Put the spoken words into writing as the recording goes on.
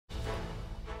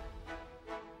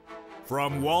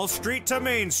From Wall Street to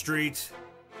Main Street,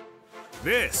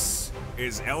 this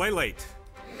is LALATE.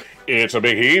 It's a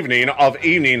big evening of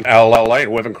Evening LALATE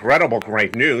with incredible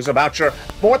great news about your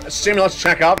fourth stimulus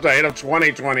check update of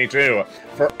 2022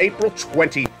 for April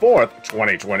 24th,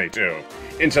 2022.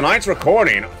 In tonight's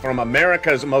recording from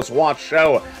America's most watched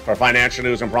show for financial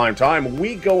news in prime time,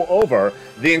 we go over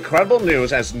the incredible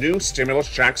news as new stimulus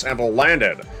checks have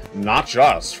landed, not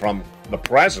just from the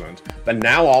president, but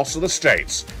now also the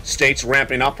states. States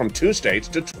ramping up from 2 states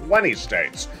to 20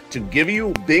 states to give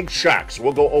you big checks.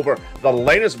 We'll go over the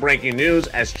latest breaking news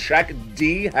as Check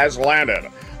D has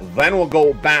landed. Then we'll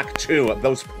go back to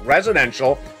those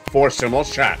presidential 4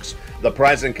 stimulus checks. The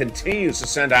president continues to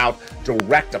send out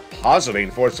direct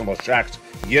depositing 4 stimulus checks.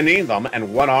 You need them,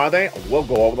 and what are they? We'll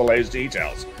go over the latest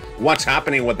details. What's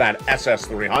happening with that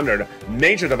SS300?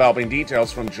 Major developing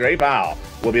details from Jay Powell.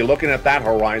 We'll be looking at that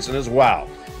horizon as well.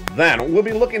 Then we'll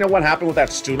be looking at what happened with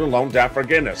that student loan debt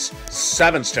forgiveness.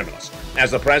 7 stimulus,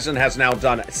 as the president has now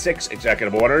done 6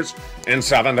 executive orders in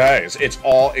 7 days. It's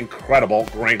all incredible,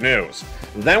 great news.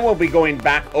 Then we'll be going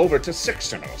back over to 6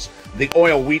 stimulus. The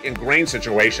oil, wheat, and grain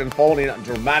situation folding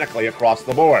dramatically across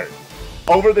the board.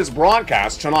 Over this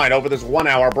broadcast tonight, over this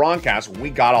 1-hour broadcast,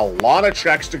 we got a lot of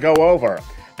checks to go over,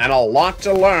 and a lot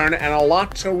to learn, and a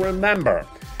lot to remember.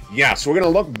 Yes, we're going to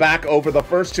look back over the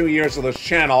first 2 years of this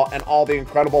channel and all the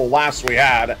incredible laughs we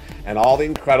had and all the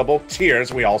incredible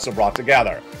tears we also brought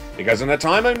together. Because in a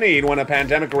time of need, when a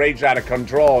pandemic raged out of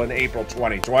control in April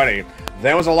 2020,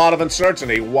 there was a lot of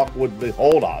uncertainty what would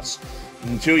behold us.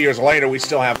 And 2 years later, we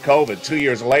still have COVID. 2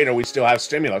 years later, we still have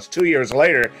stimulus. 2 years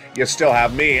later, you still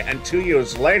have me. And 2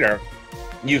 years later,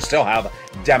 you still have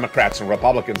Democrats and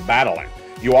Republicans battling.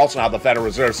 You also have the Federal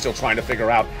Reserve still trying to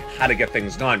figure out how to get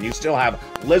things done. You still have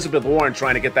Elizabeth Warren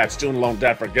trying to get that student loan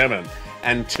debt forgiven.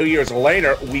 And 2 years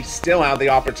later, we still have the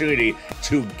opportunity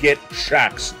to get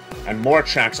checks. And more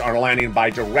checks are landing by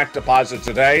direct deposit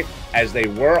today as they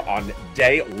were on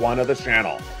day 1 of this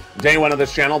channel. Day 1 of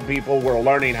this channel, people were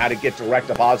learning how to get direct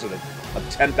deposit of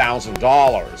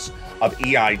 $10,000 of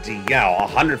EIDL,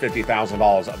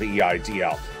 $150,000 of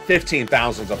EIDL,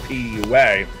 $15,000 of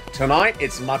PUA. Tonight,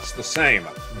 it's much the same.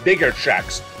 Bigger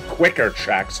checks, quicker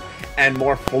checks, and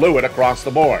more fluid across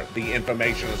the board. The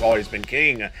information has always been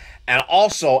king. And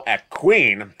also at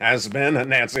Queen has been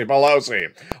Nancy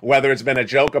Pelosi. Whether it's been a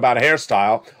joke about a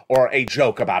hairstyle or a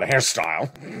joke about a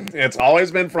hairstyle, it's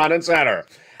always been front and center.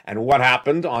 And what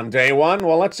happened on day 1?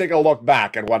 Well, let's take a look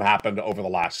back at what happened over the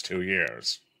last 2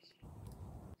 years.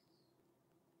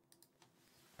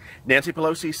 Nancy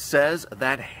Pelosi says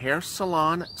that hair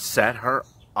salon set her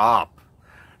up.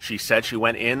 She said she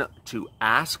went in to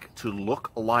ask to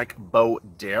look like Bo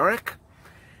Derek,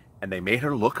 and they made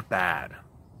her look bad.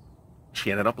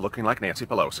 She ended up looking like Nancy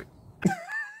Pelosi.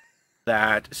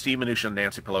 That Steve Mnuchin and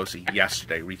Nancy Pelosi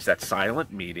yesterday reached that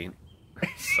silent meeting.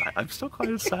 I'm still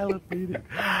calling it a silent meeting.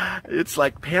 It's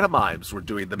like pantomimes were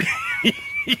doing the meeting.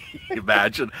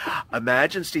 Imagine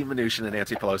Steve Mnuchin and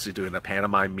Nancy Pelosi doing a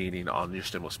pantomime meeting on your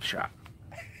stimulus check.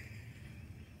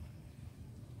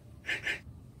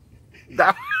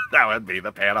 That would be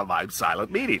the pantomime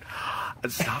silent meeting.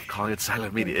 And stop calling it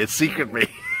silent meeting. It's secret meeting.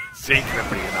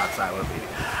 Secret meeting, not silent meeting.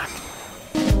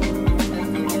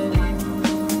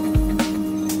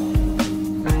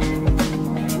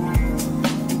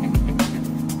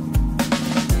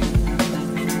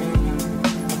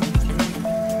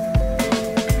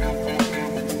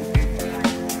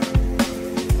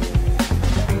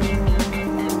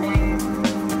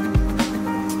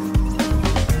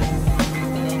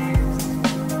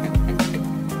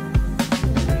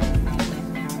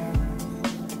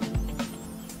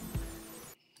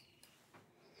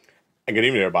 And good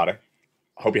evening, everybody.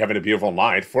 Hope you're having a beautiful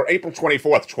night. For April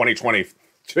 24th,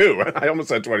 2022, I almost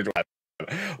said 2020.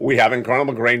 We have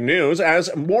incredible great news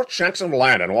as more checks have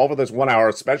landed over this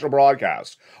 1-hour special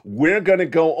broadcast. We're going to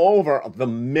go over the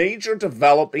major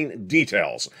developing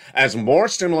details as more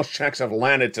stimulus checks have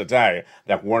landed today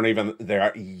that weren't even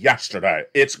there yesterday.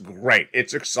 It's great.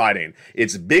 It's exciting.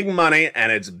 It's big money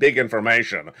and it's big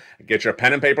information. Get your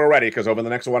pen and paper ready because over the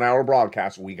next 1-hour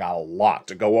broadcast, we got a lot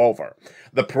to go over.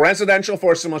 The presidential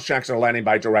 4 stimulus checks are landing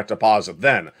by direct deposit.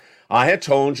 Then, I had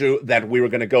told you that we were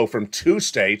going to go from 2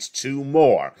 states to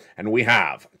more, and we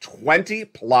have.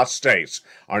 20-plus states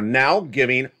are now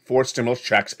giving 4 stimulus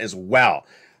checks as well.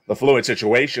 The fluid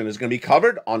situation is going to be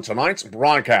covered on tonight's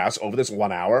broadcast over this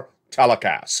 1-hour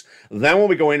telecast. Then we'll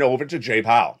be going over to Jay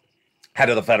Powell, head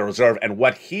of the Federal Reserve, and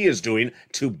what he is doing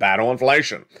to battle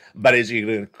inflation. But is he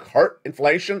going to hurt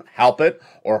inflation, help it,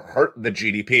 or hurt the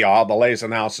GDP? I'll have the latest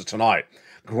analysis tonight.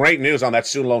 Great news on that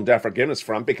student loan debt forgiveness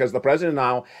front because the president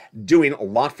now doing a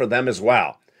lot for them as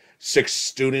well. 6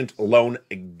 student loan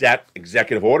debt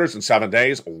executive orders in 7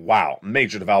 days. Wow,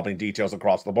 major developing details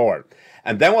across the board.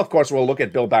 And then, of course, we'll look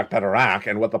at Build Back Better Act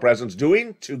and what the president's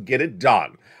doing to get it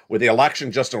done. With the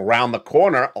election just around the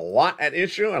corner, a lot at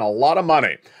issue and a lot of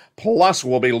money. Plus,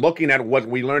 we'll be looking at what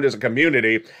we learned as a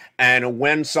community and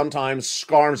when sometimes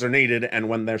scarves are needed and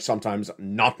when they're sometimes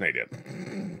not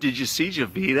needed. Did you see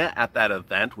Javita at that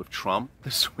event with Trump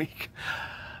this week?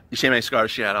 You see how many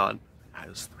scarves she had on? I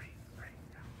was 3.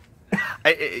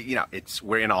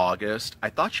 We're in August. I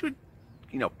thought you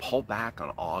would, pull back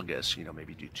on August.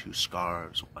 Maybe do 2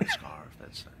 scarves, 1 scarf.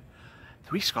 That's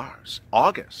 3 scarves.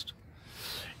 August.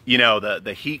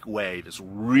 The heat wave is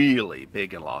really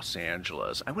big in Los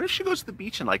Angeles. I wonder if she goes to the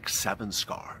beach in like 7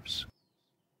 scarves.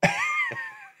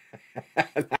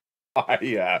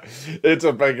 Yeah, it's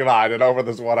a big night, and over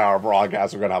this 1-hour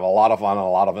broadcast, we're going to have a lot of fun and a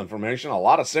lot of information, a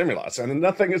lot of stimulus, and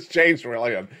nothing has changed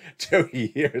really in 2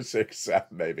 years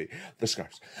except maybe the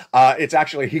scarves. It's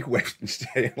actually a heat wave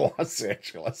today in Los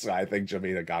Angeles. I think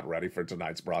Jamina got ready for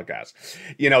tonight's broadcast.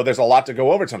 There's a lot to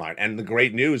go over tonight, and the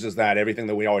great news is that everything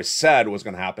that we always said was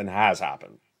going to happen has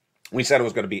happened. We said it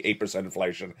was going to be 8%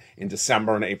 inflation in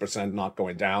December and 8% not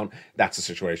going down. That's the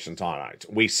situation tonight.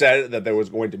 We said that there was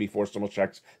going to be 4 stimulus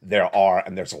checks. There are,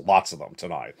 and there's lots of them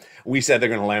tonight. We said they're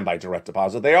going to land by direct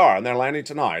deposit. They are, and they're landing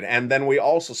tonight. And then we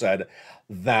also said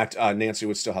that Nancy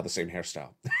would still have the same hairstyle.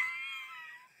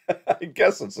 I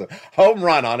guess it's a home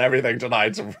run on everything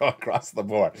tonight across the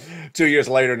board. 2 years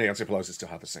later, Nancy Pelosi still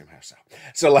has the same hairstyle.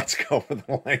 So let's go over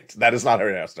the link. That is not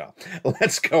her hairstyle.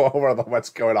 Let's go over what's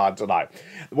going on tonight.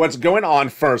 What's going on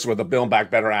first with the Build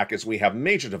Back Better Act is we have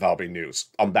major developing news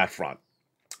on that front.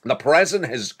 The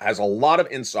president has a lot of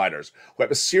insiders who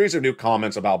have a series of new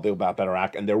comments about Build Back Better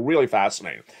Act, and they're really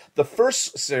fascinating. The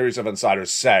first series of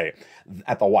insiders say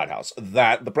at the White House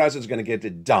that the president's going to get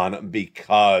it done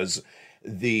because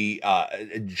the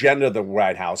agenda of the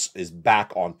White House is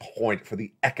back on point for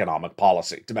the economic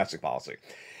policy, domestic policy.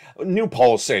 New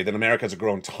polls say that Americans are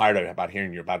growing tired about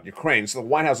hearing about Ukraine, so the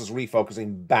White House is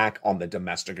refocusing back on the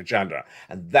domestic agenda,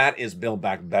 and that is Build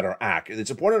Back Better Act. It's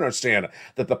important to understand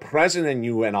that the president and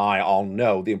you and I all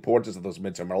know the importance of those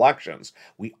midterm elections.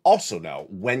 We also know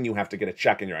when you have to get a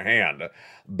check in your hand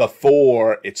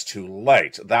before it's too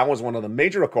late. That was one of the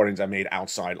major recordings I made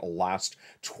outside last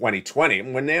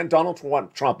 2020 when Donald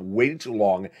Trump waited too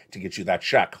long to get you that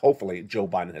check. Hopefully, Joe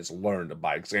Biden has learned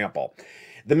by example.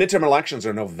 The midterm elections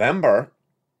are November,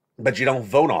 but you don't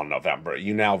vote on November.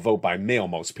 You now vote by mail,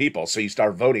 most people. So you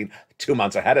start voting 2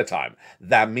 months ahead of time.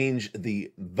 That means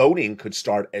the voting could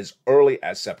start as early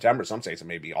as September. Some states it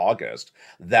may be August.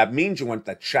 That means you want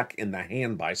the check in the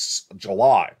hand by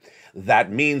July.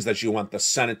 That means that you want the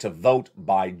Senate to vote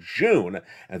by June.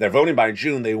 And if they're voting by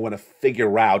June, they want to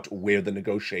figure out where the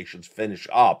negotiations finish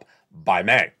up by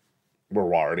May.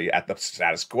 We're already at the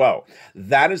status quo.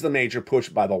 That is the major push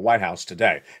by the White House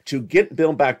today to get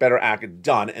Build Back Better Act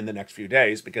done in the next few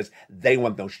days because they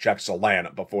want those checks to land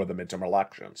before the midterm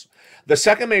elections. The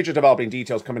second major developing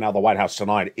details coming out of the White House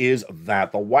tonight is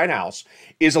that the White House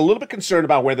is a little bit concerned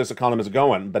about where this economy is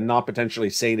going, but not potentially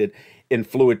saying it in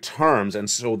fluid terms. And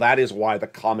so that is why the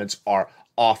comments are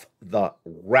off the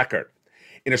record.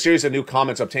 In a series of new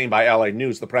comments obtained by LA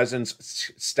News, the president's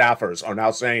staffers are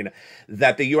now saying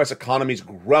that the U.S. economy's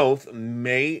growth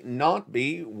may not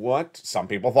be what some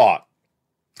people thought.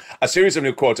 A series of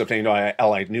new quotes obtained by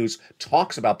LA News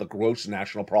talks about the gross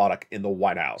national product in the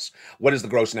White House. What is the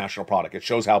gross national product? It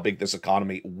shows how big this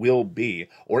economy will be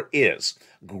or is.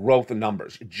 Growth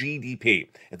numbers, GDP.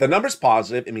 If the number's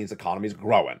positive, it means the economy is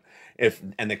growing.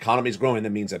 And the economy is growing,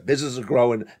 that means that businesses are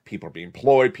growing, people are being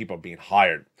employed, people are being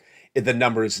hired. If the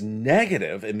number is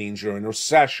negative, it means you're in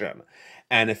recession.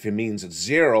 And if it means it's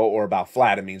 0 or about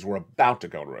flat, it means we're about to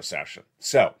go to recession.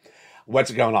 So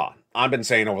what's going on? I've been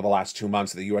saying over the last 2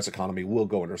 months that the U.S. economy will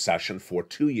go into recession for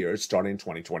 2 years, starting in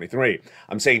 2023.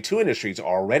 I'm saying 2 industries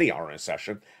already are in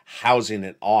recession, housing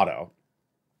and auto.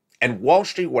 And Wall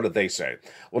Street, what did they say?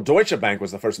 Well, Deutsche Bank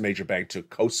was the first major bank to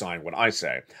co-sign what I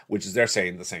say, which is they're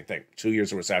saying the same thing. 2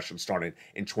 years of recession starting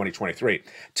in 2023.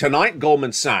 Tonight,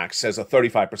 Goldman Sachs says a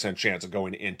 35% chance of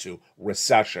going into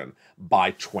recession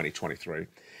by 2023.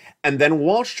 And then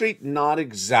Wall Street, not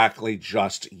exactly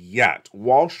just yet.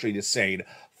 Wall Street is saying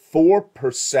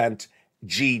 4%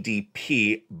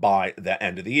 GDP by the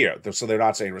end of the year. So they're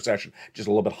not saying recession, just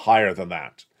a little bit higher than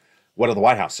that. What did the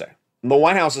White House say? The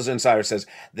White House's insider says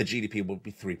the GDP will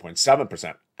be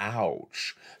 3.7%.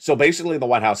 Ouch. So basically, the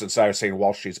White House insider is saying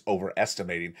Wall Street's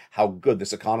overestimating how good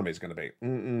this economy is going to be.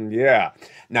 Yeah.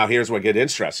 Now, here's what gets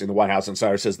interesting. The White House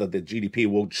insider says that the GDP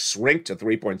will shrink to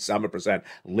 3.7%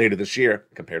 later this year,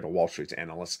 compared to Wall Street's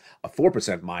analysts, a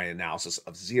 4% my analysis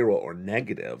of zero or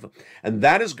negative. And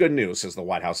that is good news, says the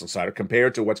White House insider,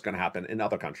 compared to what's going to happen in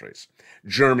other countries.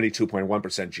 Germany, 2.1%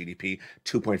 GDP,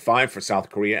 2.5% for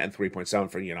South Korea, and 3.7%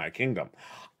 for the United Kingdom.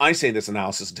 I say this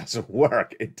analysis doesn't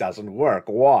work. It doesn't work.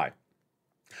 Why?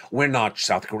 We're not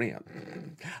South Korea.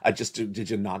 Did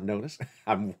you not notice?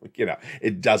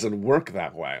 It doesn't work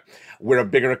that way. We're a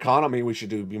bigger economy. We should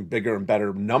do bigger and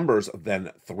better numbers than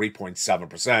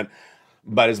 3.7%.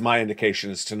 But as my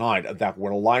indication is tonight, that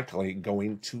we're likely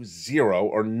going to 0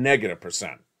 or negative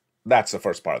percent. That's the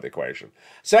first part of the equation.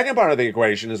 Second part of the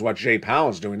equation is what Jay Powell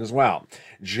is doing as well.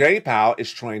 Jay Powell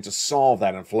is trying to solve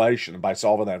that inflation. And by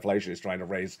solving that inflation, he's trying to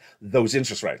raise those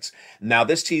interest rates. Now,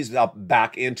 this tees up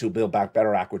back into Build Back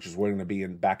Better Act, which is we're going to be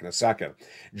back in a second.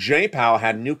 Jay Powell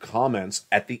had new comments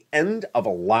at the end of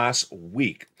last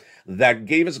week that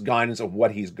gave us guidance of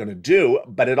what he's going to do,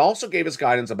 but it also gave us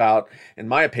guidance about, in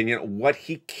my opinion, what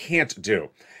he can't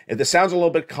do. If this sounds a little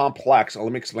bit complex,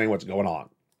 let me explain what's going on.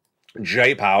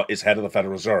 Jay Powell is head of the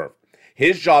Federal Reserve.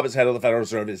 His job as head of the Federal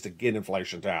Reserve is to get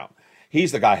inflation down.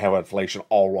 He's the guy who had inflation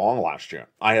all wrong last year.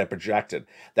 I had projected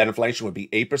that inflation would be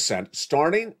 8%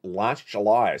 starting last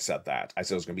July. I said that. I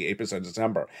said it was going to be 8% in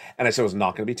December. And I said it was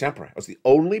not going to be temporary. I was the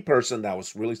only person that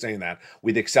was really saying that,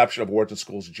 with the exception of Wharton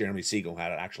School's Jeremy Siegel, who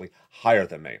had it actually higher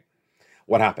than me.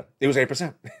 What happened? It was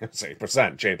 8%. It was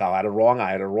 8%. Jay Powell had it wrong.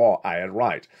 I had it wrong. I had it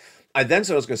right. I then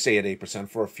said I was going to stay at 8%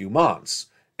 for a few months.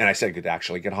 And I said it could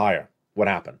actually get higher. What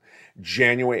happened?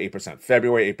 January, 8%,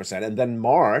 February, 8%, and then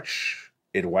March,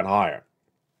 it went higher.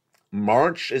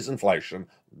 March's inflation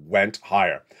went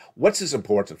higher. What's this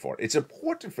important for? It's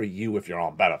important for you if you're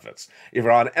on benefits. If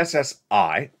you're on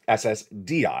SSI,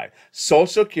 SSDI,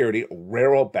 Social Security,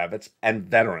 railroad benefits, and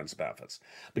veterans benefits.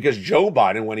 Because Joe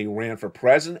Biden, when he ran for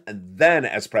president and then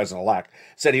as president-elect,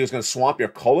 said he was going to swap your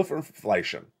COLA for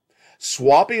inflation.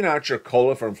 Swapping out your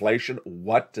COLA for inflation,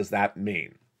 what does that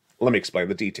mean? Let me explain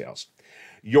the details.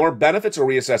 Your benefits are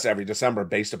reassessed every December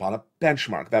based upon a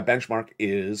benchmark. That benchmark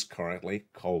is currently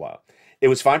COLA. It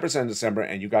was 5% in December,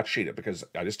 and you got cheated because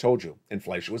I just told you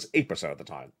inflation was 8% at the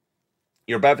time.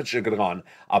 Your benefits should have gone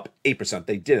up 8%.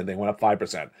 They didn't. They went up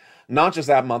 5%. Not just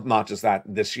that month, not just that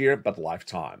this year, but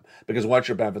lifetime. Because once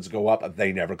your benefits go up,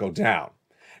 they never go down.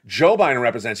 Joe Biden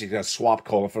represents he's going to swap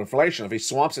COLA for inflation. If he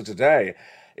swaps it today,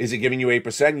 is he giving you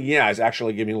 8%? Yeah, he's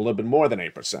actually giving you a little bit more than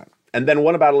 8%. And then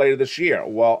what about later this year?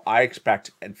 Well, I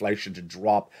expect inflation to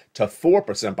drop to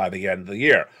 4% by the end of the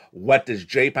year. What does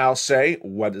Jay Powell say?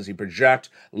 What does he project?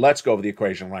 Let's go over the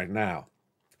equation right now.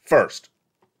 First,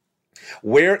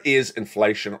 where is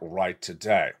inflation right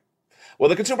today? Well,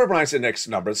 the Consumer Price Index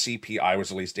number, CPI,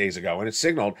 was released days ago, and it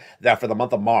signaled that for the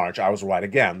month of March, I was right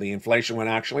again. The inflation went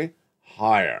actually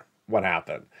higher. What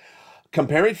happened?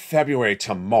 Comparing February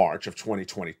to March of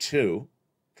 2022,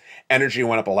 energy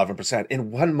went up 11%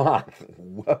 in 1 month.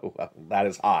 Whoa, that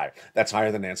is high. That's higher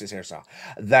than Nancy's hairstyle.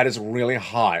 That is really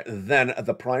high. Then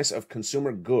the price of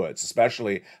consumer goods,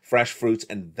 especially fresh fruits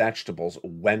and vegetables,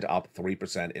 went up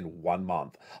 3% in 1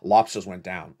 month. Lobsters went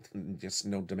down. Just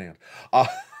no demand.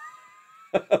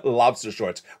 Lobster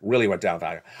shorts really went down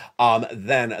value.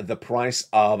 Then the price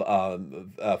of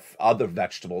other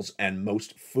vegetables and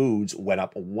most foods went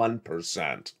up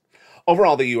 1%.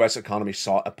 Overall, the U.S. economy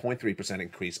saw a 0.3%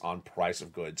 increase on price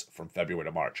of goods from February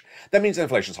to March. That means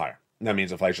inflation's higher. That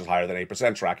means inflation's higher than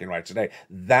 8%, tracking right today.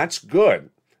 That's good.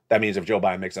 That means if Joe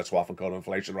Biden makes that swap and code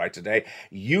inflation right today,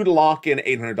 you'd lock in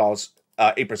 $800,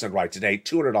 8% right today,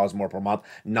 $200 more per month,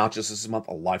 not just this month,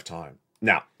 a lifetime.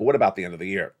 Now, what about the end of the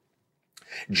year?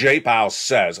 Jay Powell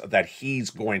says that he's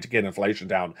going to get inflation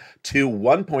down to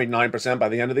 1.9% by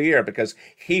the end of the year because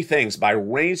he thinks by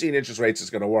raising interest rates it's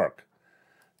going to work.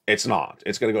 It's not.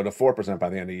 It's going to go to 4% by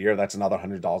the end of the year. That's another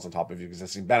 $100 on top of your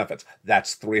existing benefits.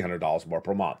 That's $300 more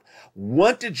per month.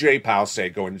 What did Jay Powell say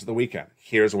going into the weekend?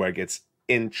 Here's where it gets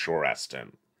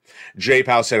interesting. Jay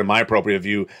Powell said, in my appropriate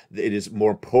view, it is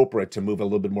more appropriate to move a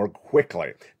little bit more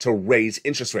quickly to raise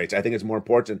interest rates. I think it's more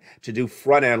important to do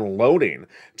front-end loading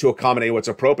to accommodate what's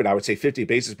appropriate. I would say 50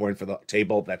 basis points for the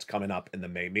table that's coming up in the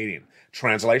May meeting.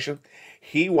 Translation,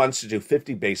 he wants to do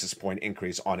 50 basis point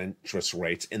increase on interest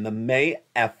rates in the May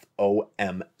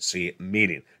FOMC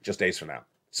meeting, just days from now.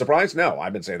 Surprised? No,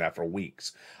 I've been saying that for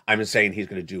weeks. I've been saying he's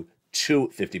going to do 2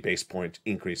 50 basis point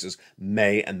increases,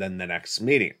 May and then the next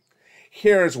meeting.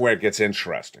 Here's where it gets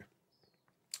interesting.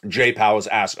 Jay Powell was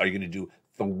asked, are you going to do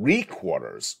 3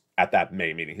 quarters at that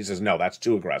May meeting. He says, no, that's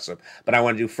too aggressive, but I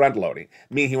want to do front loading,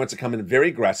 meaning he wants to come in very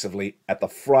aggressively at the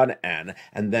front end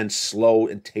and then slow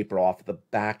and taper off the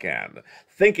back end,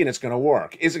 thinking it's going to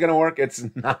work. Is it going to work? It's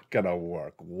not going to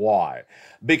work. Why?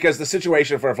 Because the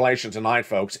situation for inflation tonight,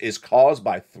 folks, is caused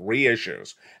by three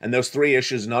issues, and those three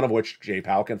issues, none of which Jay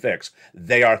Powell can fix.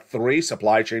 They are three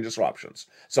supply chain disruptions.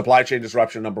 Supply chain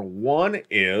disruption number one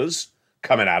is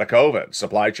coming out of COVID.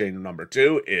 Supply chain number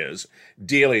two is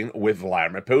dealing with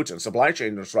Vladimir Putin. Supply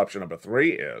chain disruption number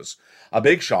three is a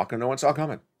big shock and no one saw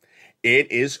coming.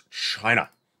 It is China.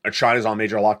 China's on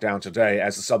major lockdown today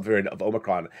as the subvariant of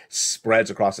Omicron spreads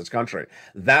across its country.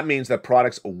 That means that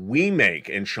products we make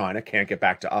in China can't get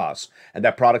back to us, and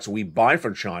that products we buy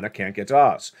from China can't get to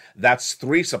us. That's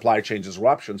three supply chain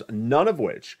disruptions, none of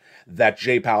which that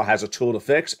Jay Powell has a tool to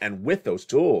fix, and with those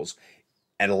tools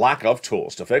and lack of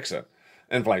tools to fix it,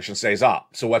 inflation stays up.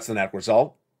 So what's the net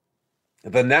result?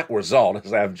 The net result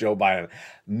is that Joe Biden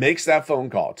makes that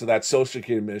phone call to that Social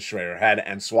Security administrator head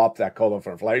and swap that COLA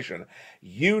for inflation.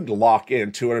 You'd lock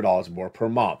in $200 more per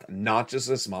month, not just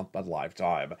this month, but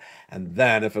lifetime. And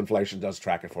then if inflation does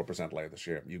track at 4% later this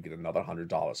year, you get another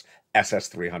 $100,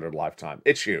 SS300 lifetime.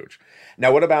 It's huge.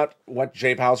 Now, what about what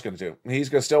Jay Powell's going to do? He's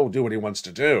going to still do what he wants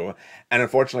to do. And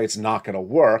unfortunately, it's not going to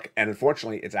work. And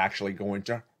unfortunately, it's actually going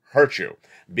to hurt you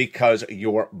because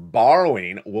your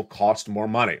borrowing will cost more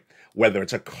money. Whether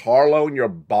it's a car loan you're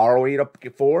borrowing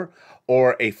for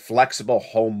or a flexible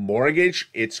home mortgage,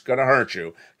 it's going to hurt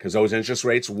you because those interest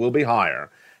rates will be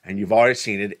higher. And you've already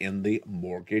seen it in the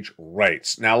mortgage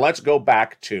rates. Now, let's go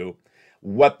back to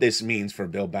what this means for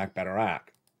Build Back Better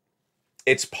Act.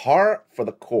 It's par for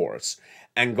the course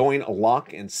and going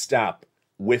lock in step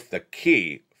with the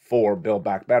key for Build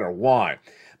Back Better. Why?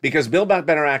 Because Build Back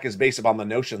Better Act is based upon the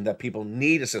notion that people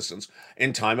need assistance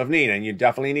in time of need, and you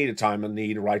definitely need a time of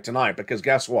need right tonight, because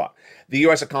guess what? The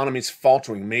U.S. economy is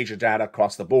faltering. Major data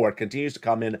across the board continues to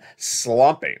come in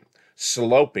slumping,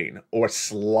 sloping, or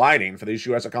sliding for the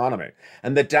U.S. economy.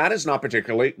 And the data is not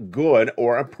particularly good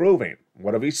or improving.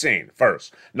 What have we seen?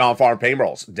 First, non-farm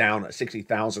payrolls down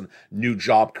 60,000 new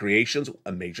job creations,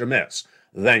 a major miss.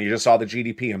 Then you just saw the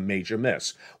GDP, a major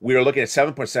miss. We are looking at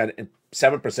 7%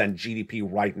 GDP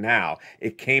right now.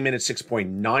 It came in at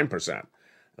 6.9%.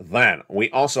 Then we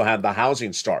also have the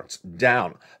housing starts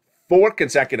down 4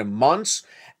 consecutive months.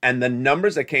 And the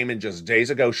numbers that came in just days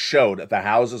ago showed that the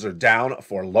houses are down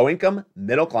for low income,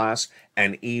 middle class,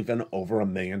 and even over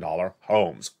 $1 million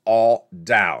homes. All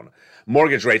down.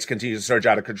 Mortgage rates continue to surge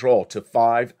out of control to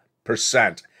 5%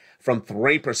 from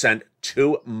 3%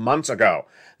 2 months ago.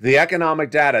 The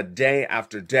economic data day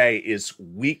after day is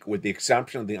weak with the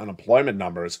exception of the unemployment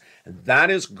numbers. And that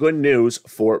is good news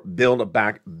for Build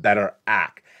Back Better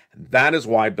Act. And that is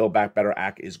why Build Back Better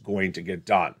Act is going to get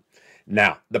done.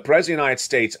 Now, the President of the United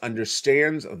States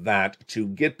understands that to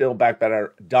get Build Back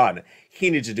Better done, he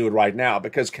needs to do it right now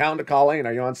because Calendar Colleen,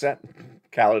 are you on set?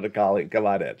 Calendar Colleen, come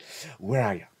on in. Where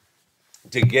are you?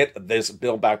 To get this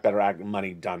Build Back Better Act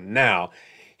money done now,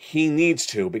 he needs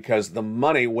to because the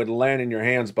money would land in your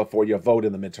hands before you vote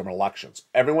in the midterm elections.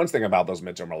 Everyone's thinking about those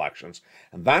midterm elections.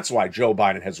 And that's why Joe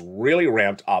Biden has really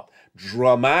ramped up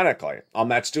dramatically on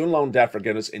that student loan debt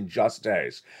forgiveness in just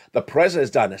days. The president has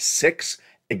done 6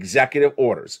 executive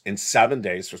orders in 7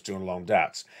 days for student loan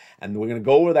debts. And we're going to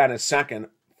go over that in a second.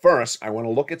 First, I want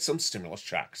to look at some stimulus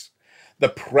checks. The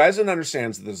president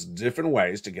understands that there's different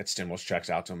ways to get stimulus checks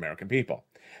out to American people.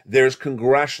 There's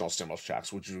congressional stimulus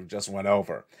checks, which we just went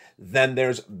over. Then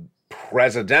there's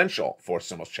presidential forced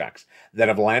stimulus checks that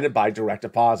have landed by direct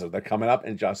deposit. They're coming up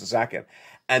in just a second.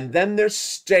 And then there's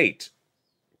state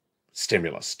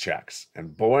stimulus checks.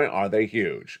 And boy, are they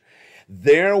huge.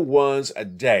 There was a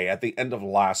day at the end of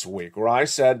last week where I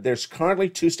said there's currently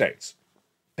 2 states,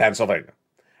 Pennsylvania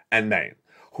and Maine,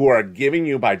 who are giving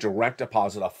you by direct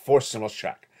deposit a forced stimulus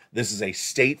check. This is a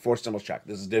state forced stimulus check.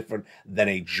 This is different than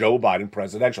a Joe Biden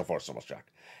presidential forced stimulus check.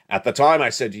 At the time, I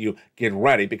said to you, get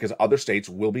ready because other states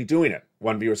will be doing it.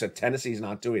 One viewer said Tennessee's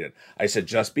not doing it. I said,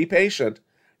 just be patient.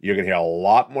 You're going to hear a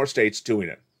lot more states doing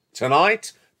it.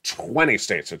 Tonight, 20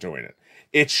 states are doing it.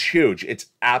 It's huge. It's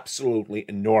absolutely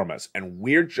enormous. And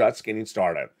we're just getting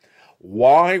started.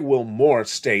 Why will more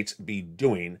states be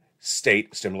doing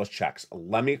state stimulus checks?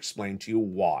 Let me explain to you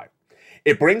why.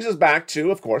 It brings us back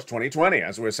to, of course, 2020,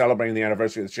 as we're celebrating the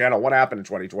anniversary of the channel. What happened in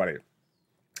 2020?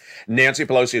 Nancy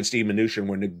Pelosi and Steve Mnuchin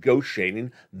were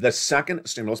negotiating the second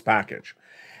stimulus package.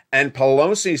 And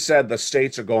Pelosi said the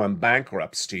states are going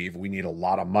bankrupt, Steve. We need a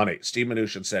lot of money. Steve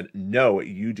Mnuchin said, no,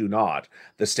 you do not.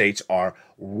 The states are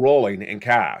rolling in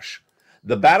cash.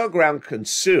 The battleground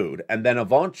ensued, and then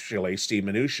eventually Steve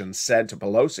Mnuchin said to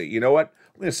Pelosi, you know what?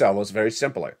 We're going to settle this very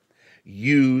simply.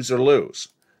 use or lose.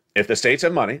 If the states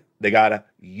have money, they got to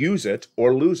use it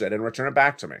or lose it and return it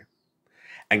back to me.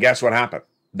 And guess what happened?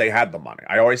 They had the money.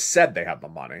 I always said they had the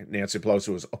money. Nancy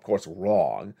Pelosi was, of course,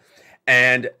 wrong.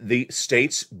 And the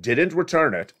states didn't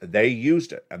return it. They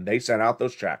used it, and they sent out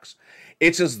those checks.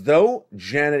 It's as though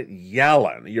Janet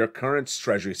Yellen, your current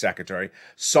Treasury Secretary,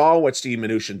 saw what Steve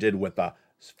Mnuchin did with the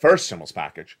first stimulus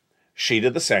package. She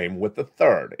did the same with the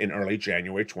third in early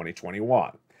January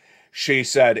 2021. She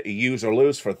said, use or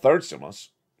lose for third stimulus.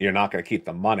 You're not going to keep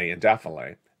the money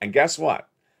indefinitely. And guess what?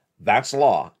 That's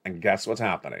law. And guess what's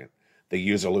happening? The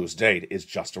use or lose date is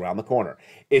just around the corner.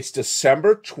 It's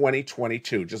December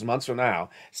 2022, just months from now.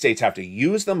 States have to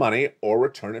use the money or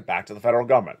return it back to the federal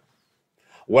government.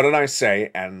 What did I say?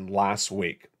 And last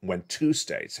week, when 2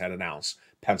 states had announced,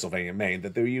 Pennsylvania and Maine,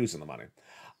 that they were using the money,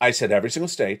 I said every single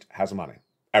state has money.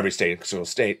 Every single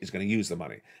state is going to use the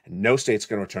money. And no state's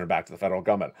going to return it back to the federal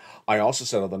government. I also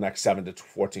said over the next 7 to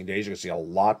 14 days, you're going to see a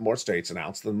lot more states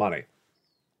announce the money.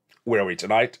 Where are we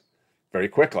tonight? Very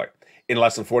quickly. In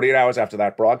less than 48 hours after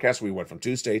that broadcast, we went from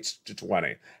 2 states to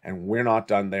 20, and we're not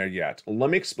done there yet. Let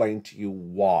me explain to you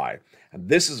why. And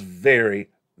this is very,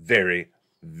 very,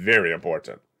 very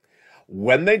important.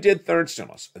 When they did third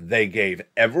stimulus, they gave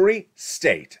every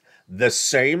state the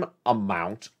same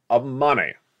amount of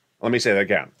money. Let me say that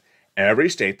again. Every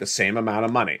state the same amount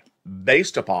of money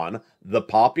based upon the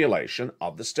population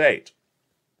of the state.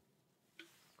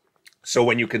 So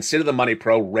when you consider the money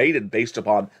prorated based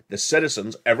upon the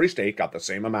citizens, every state got the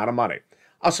same amount of money.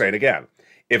 I'll say it again.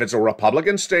 If it's a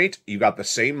Republican state, you got the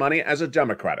same money as a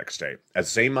Democratic state, the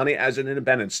same money as an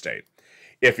independent state.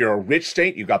 If you're a rich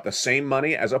state, you got the same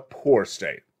money as a poor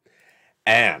state.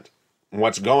 And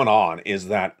what's going on is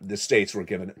that the states were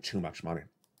given too much money.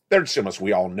 Third stimulus,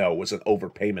 we all know, was an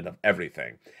overpayment of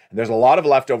everything. And there's a lot of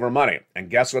leftover money. And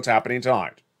guess what's happening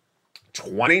tonight?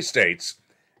 20 states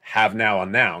have now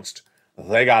announced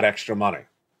they got extra money.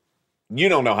 You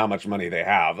don't know how much money they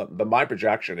have, but my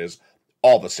projection is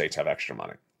all the states have extra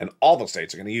money, and all the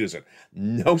states are going to use it.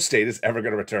 No state is ever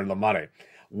going to return the money.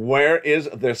 Where is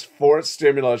this fourth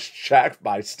stimulus check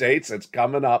by states? It's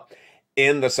coming up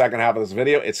in the second half of this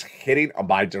video. It's hitting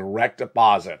by direct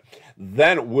deposit.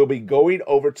 Then we'll be going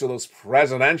over to those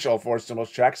presidential fourth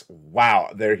stimulus checks.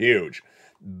 Wow, they're huge.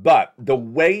 But the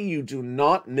way you do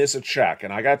not miss a check,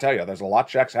 and I got to tell you, there's a lot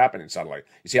of checks happening suddenly.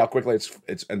 You see how quickly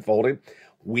it's unfolding?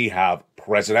 We have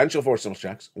presidential fourth stimulus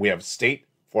checks. We have state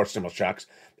fourth stimulus checks.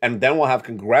 And then we'll have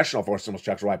congressional fourth stimulus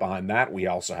checks right behind that. We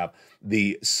also have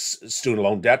the student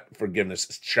loan debt forgiveness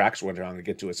checks, which I'm going to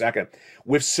get to in a second.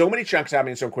 With so many checks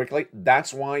happening so quickly,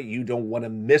 that's why you don't want to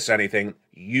miss anything.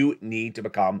 You need to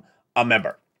become a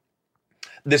member.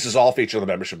 This is all featured in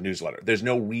the membership newsletter. There's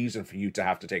no reason for you to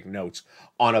have to take notes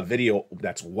on a video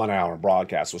that's 1 hour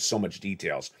broadcast with so much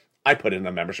details. I put it in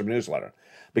the membership newsletter.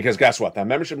 Because guess what? That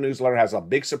membership newsletter has a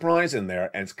big surprise in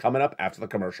there, and it's coming up after the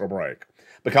commercial break.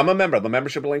 Become a member. The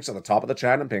membership link's at the top of the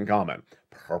chat and pinned comment.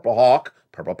 Purple Hawk,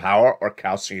 Purple Power, or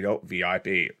Calcino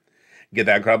VIP. Get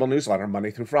that incredible newsletter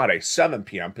Monday through Friday, 7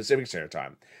 p.m. Pacific Standard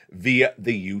Time, via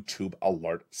the YouTube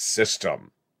alert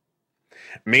system.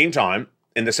 Meantime,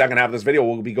 in the second half of this video,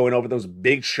 we'll be going over those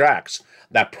big checks,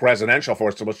 that presidential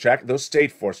fourth stimulus check, those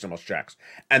state fourth stimulus checks,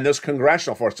 and those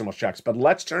congressional fourth stimulus checks. But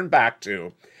let's turn back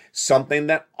to something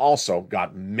that also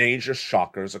got major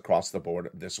shockers across the board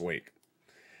this week.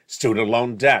 Student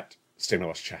loan debt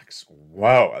stimulus checks.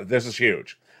 Whoa, this is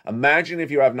huge. Imagine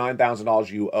if you have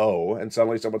 $9,000 you owe, and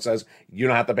suddenly someone says, you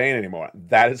don't have to pay it anymore.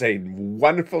 That is a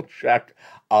wonderful check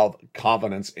of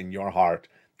confidence in your heart,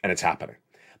 and it's happening.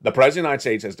 The President of the United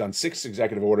States has done 6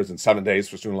 executive orders in 7 days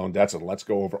for student loan debts, and let's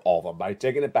go over all of them by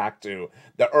taking it back to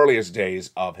the earliest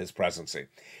days of his presidency.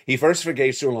 He first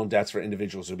forgave student loan debts for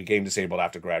individuals who became disabled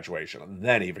after graduation. And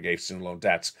then he forgave student loan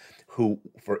debts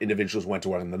for individuals who went to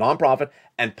work in the nonprofit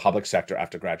and public sector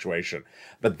after graduation.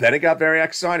 But then it got very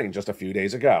exciting just a few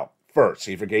days ago. First,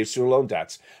 he forgave student loan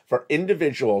debts for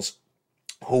individuals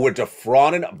who were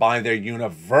defrauded by their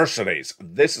universities.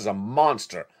 This is a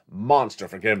monster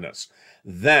forgiveness.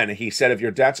 Then he said, if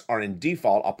your debts are in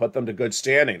default, I'll put them to good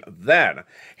standing. Then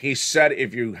he said,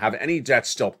 if you have any debts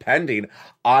still pending,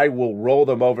 I will roll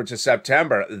them over to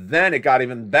September. Then it got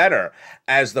even better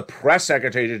as the press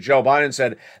secretary to Joe Biden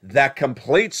said that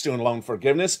complete student loan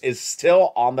forgiveness is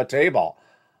still on the table.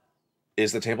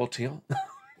 Is the table teal?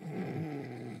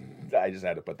 I just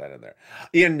had to put that in there.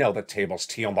 You know the table's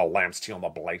teal, and the lamp's teal, and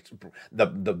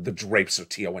the drapes are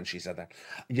teal when she said that.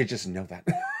 You just know that.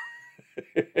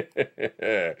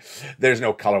 There's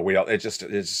no color wheel. It's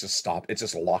just stopped. It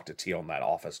just locked a T on that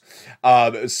office.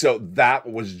 So that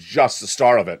was just the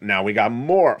start of it. Now we got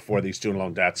more for these student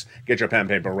loan debts. Get your pen and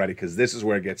paper ready, because this is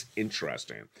where it gets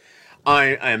interesting.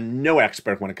 I am no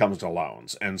expert when it comes to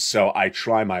loans, and so I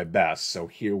try my best. So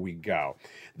here we go.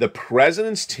 The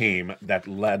president's team, that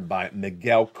led by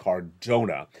Miguel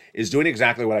Cardona, is doing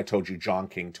exactly what I told you John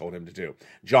King told him to do.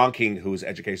 John King, who's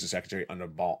education secretary under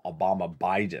Obama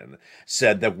Biden,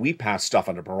 said that we pass stuff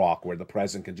under Barack where the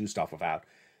president can do stuff without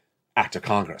act of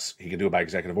Congress. He can do it by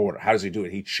executive order. How does he do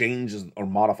it? He changes or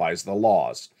modifies the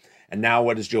laws. And now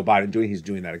what is Joe Biden doing? He's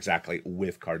doing that exactly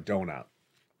with Cardona.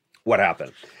 What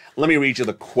happened? Let me read you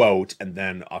the quote, and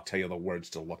then I'll tell you the words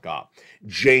to look up.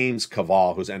 James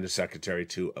Cavall, who's undersecretary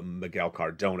to Miguel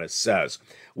Cardona, says,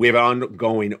 we have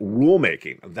ongoing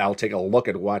rulemaking that'll take a look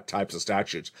at what types of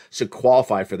statutes should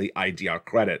qualify for the IDR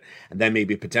credit, and then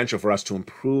maybe potential for us to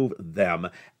improve them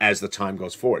as the time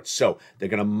goes forward. So they're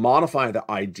going to modify the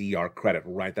IDR credit.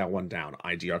 Write that one down,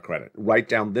 IDR credit. Write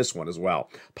down this one as well.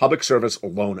 Public Service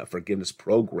Loan Forgiveness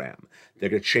Program. They're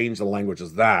going to change the language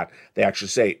of that. They actually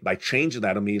say, by changing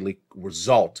that, immediately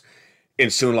result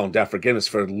in student loan debt forgiveness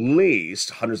for at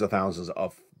least hundreds of thousands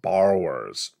of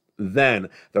borrowers. Then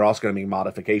there are also going to be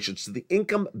modifications to the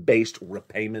income-based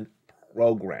repayment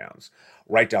programs.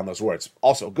 Write down those words.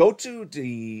 Also, go to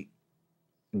the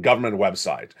government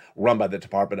website run by the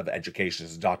Department of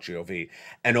Education.gov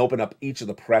and open up each of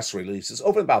the press releases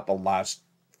over about the last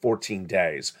 14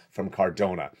 days from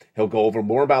Cardona. He'll go over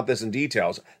more about this in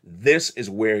details. This is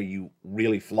where you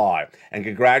really fly. And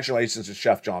congratulations to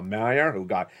Chef John Mayer, who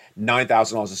got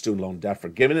 $9,000 of student loan debt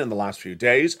forgiven in the last few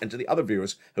days, and to the other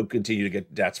viewers who continue to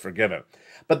get debts forgiven.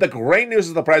 But the great news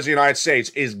is the President of the United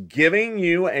States is giving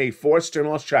you a fourth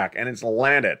stimulus check, and it's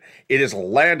landed. It is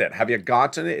landed. Have you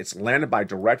gotten it? It's landed by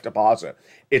direct deposit.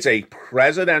 It's a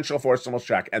presidential fourth stimulus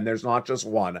check, and there's not just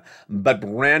one, but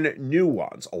brand new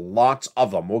ones, lots of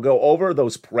them. We'll go over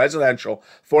those presidential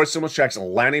fourth stimulus checks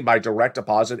landing by direct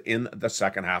deposit in the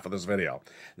second half of this video.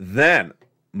 Then,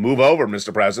 move over,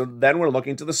 Mr. President. Then we're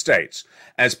looking to the states,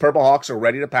 as Purple Hawks are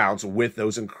ready to pounce with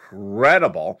those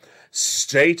incredible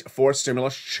state fourth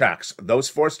stimulus checks. Those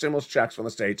fourth stimulus checks from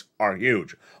the states are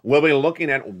huge. We'll be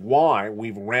looking at why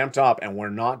we've ramped up, and we're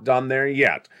not done there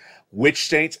yet. Which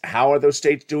states, how are those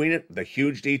states doing it? The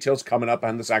huge details coming up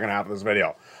in the second half of this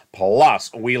video.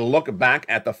 Plus, we look back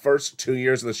at the first 2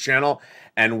 years of this channel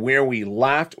and where we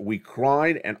laughed, we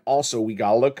cried, and also we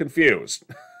got a little confused.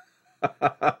 We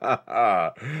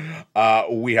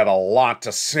have a lot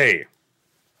to see.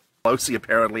 Pelosi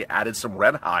apparently added some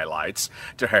red highlights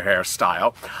to her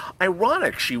hairstyle.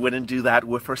 Ironic she wouldn't do that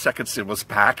with her second stimulus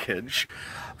package.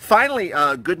 Finally,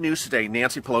 good news today.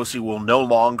 Nancy Pelosi will no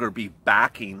longer be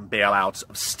backing bailouts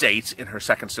of states in her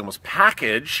second stimulus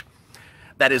package.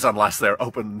 That is, unless they're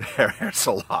open hair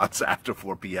salons after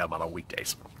 4 p.m. on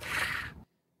weekdays.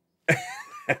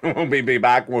 We'll be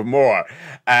back with more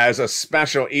as a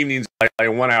special evening's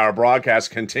 1-hour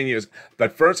broadcast continues.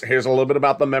 But first, here's a little bit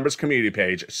about the members community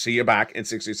page. See you back in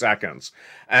 60 seconds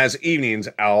as Evenings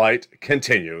LALATE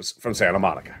continues from Santa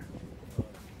Monica.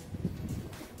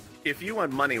 If you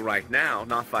want money right now,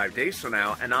 not 5 days from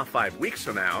now, and not 5 weeks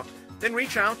from now, then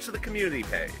reach out to the community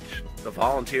page. The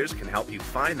volunteers can help you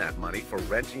find that money for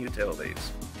rent and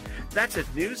utilities. That's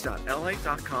at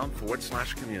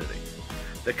news.lalate.com/community.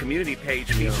 The community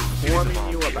page features informing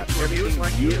you about interviews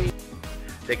like you.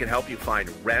 They can help you find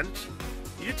rent,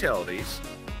 utilities,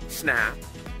 SNAP,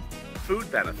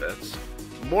 food benefits,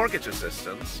 mortgage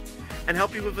assistance, and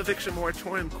help you with eviction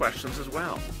moratorium questions as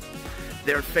well.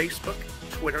 Their Facebook,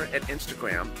 Twitter, and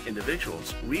Instagram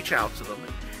individuals reach out to them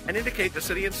and indicate the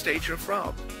city and state you're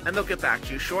from, and they'll get back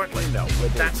to you shortly.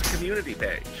 That's a community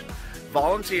page.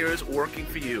 Volunteers working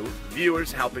for you,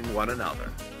 viewers helping one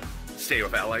another. Stay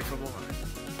with LA for more.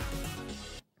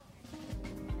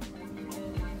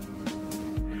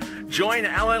 Join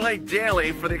LALATE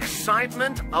Daily for the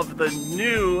excitement of the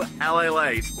new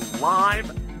LALATE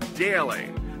live daily.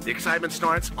 The excitement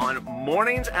starts on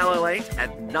Mornings LALATE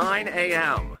at 9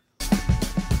 a.m.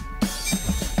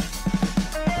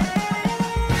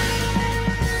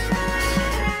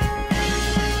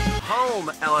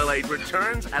 Home LALATE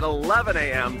returns at 11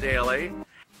 a.m. daily.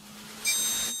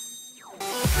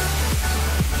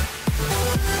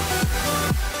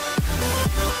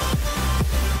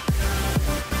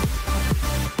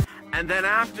 And then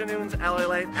afternoons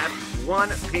LALATE at 1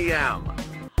 p.m.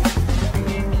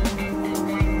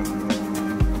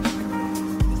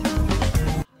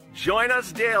 Join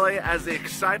us daily as the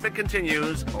excitement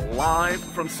continues live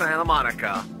from Santa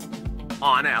Monica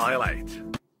on LALATE.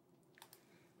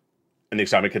 And the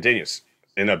excitement continues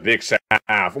in a big second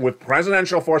half with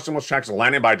presidential forced stimulus checks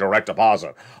landing by direct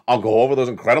deposit. I'll go over those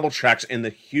incredible checks in the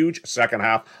huge second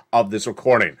half of this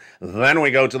recording. Then we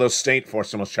go to those state forced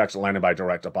stimulus checks landing by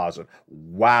direct deposit.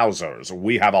 Wowzers,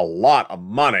 we have a lot of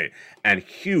money and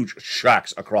huge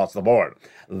checks across the board.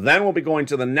 Then we'll be going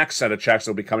to the next set of checks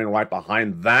that will be coming right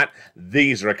behind that.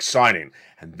 These are exciting.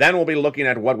 And then we'll be looking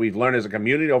at what we've learned as a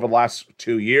community over the last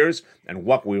 2 years and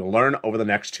what we will learn over the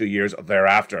next 2 years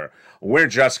thereafter. We're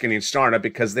just getting started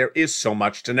because there is so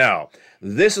much to know.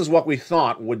 This is what we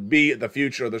thought would be the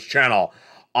future of this channel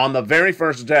on the very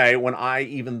first day when I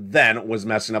even then was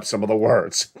messing up some of the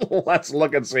words. Let's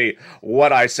look and see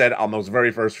what I said on those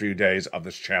very first few days of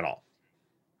this channel.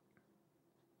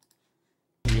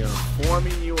 We are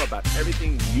informing you about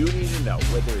everything you need to know,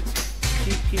 whether it's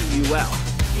PPUL,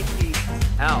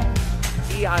 PPL,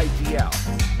 EIDL,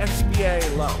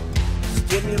 SBA loan,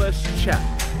 stimulus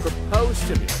check, proposed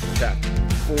stimulus check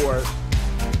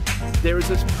there is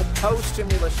this proposed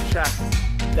stimulus check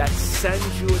that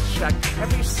sends you a check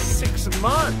every 6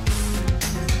 months.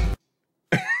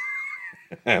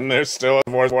 And there's still a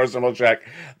more stimulus check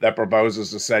that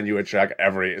proposes to send you a check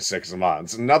every 6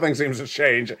 months. Nothing seems to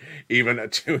change even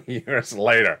 2 years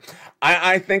later.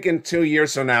 I think in 2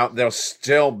 years from now, there'll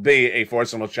still be a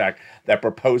forced stimulus check that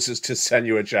proposes to send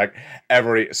you a check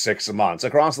every 6 months.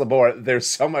 Across the board, there's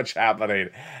so much happening.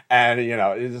 And,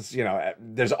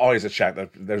 there's always a check.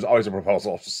 There's always a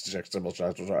proposal for stimulus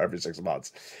checks every 6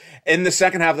 months. In the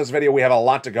second half of this video, we have a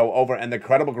lot to go over. And the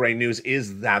incredible great news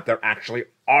is that there actually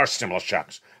are stimulus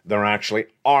checks. There actually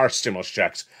are stimulus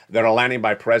checks that are landing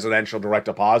by presidential direct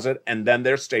deposit, and then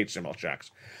there's state stimulus checks.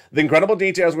 The incredible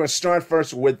details, we're going to start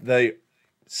first with the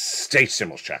state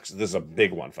stimulus checks. This is a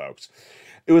big one, folks.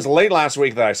 It was late last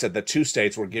week that I said that 2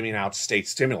 states were giving out state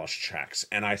stimulus checks,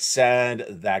 and I said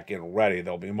that get ready,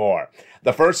 there'll be more.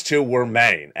 The first 2 were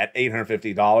Maine at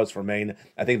 $850 for Maine.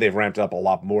 I think they've ramped up a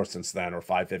lot more since then, or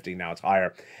 $550, now it's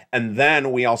higher. And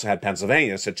then we also had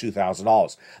Pennsylvania at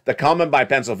 $2,000. The comment by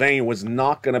Pennsylvania was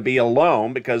not going to be a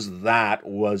loan because that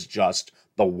was just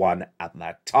the one at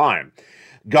that time.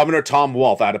 Governor Tom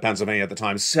Wolf out of Pennsylvania at the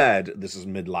time said, this is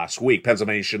mid last week,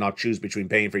 Pennsylvania should not choose between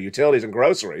paying for utilities and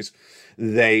groceries.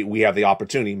 We have the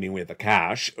opportunity, we have the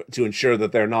cash, to ensure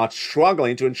that they're not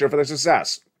struggling to ensure for their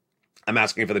success. I'm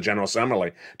asking for the General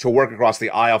Assembly to work across the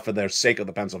aisle for their sake of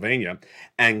the Pennsylvania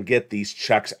and get these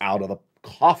checks out of the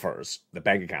coffers, the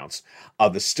bank accounts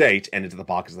of the state and into the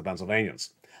pockets of the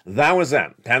Pennsylvanians. That was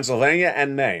then, Pennsylvania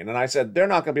and Maine. And I said, they're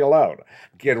not going to be alone.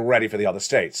 Get ready for the other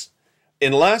states.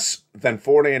 In less than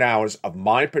 48 hours of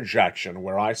my projection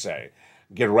where I say,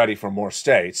 get ready for more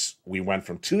states, we went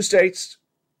from 2 states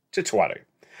to 20.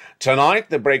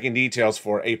 Tonight, the breaking details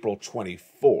for April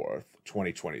 24th,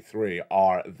 2023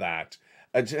 are that...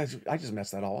 I just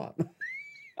messed that all up.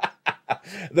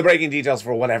 The breaking details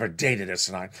for whatever date it is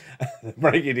tonight. The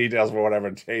breaking details for whatever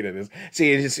date it is.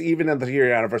 See, it's even in the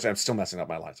year anniversary, I'm still messing up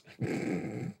my lines.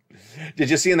 Did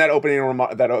you see in that opening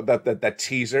remark, that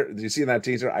teaser? Did you see in that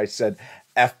teaser? I said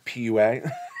FPUA.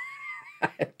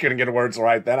 I couldn't get words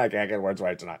right then. I can't get words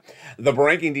right tonight. The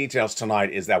breaking details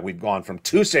tonight is that we've gone from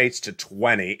 2 states to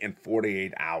 20 in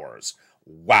 48 hours.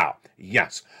 Wow.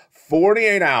 Yes.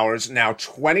 48 hours, now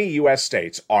 20 U.S.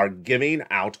 states are giving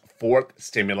out 4th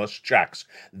stimulus checks.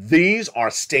 These are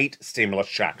state stimulus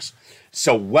checks.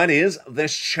 So what is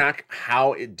this check?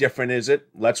 How different is it?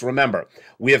 Let's remember,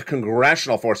 we have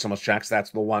congressional forced stimulus checks. That's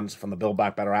the ones from the Build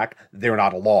Back Better Act. They're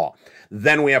not a law.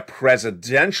 Then we have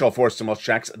presidential forced stimulus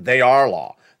checks. They are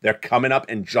law. They're coming up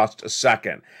in just a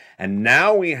second. And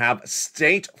now we have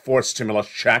state forced stimulus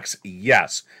checks.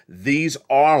 Yes, these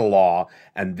are law,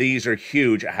 and these are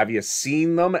huge. Have you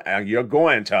seen them? You're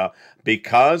going to,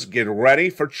 because get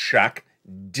ready for check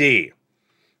D.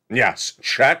 Yes,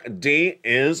 check D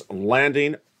is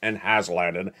landing and has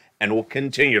landed and will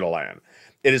continue to land.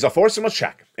 It is a forced stimulus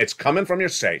check. It's coming from your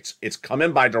states. It's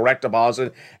coming by direct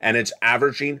deposit, and it's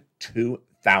averaging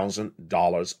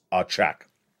 $2,000 a check.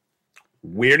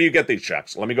 Where do you get these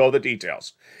checks? Let me go over the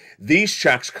details. These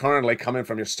checks currently coming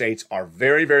from your states are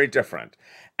very, very different,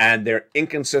 and they're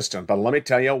inconsistent. But let me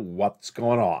tell you what's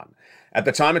going on. At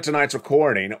the time of tonight's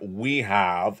recording, we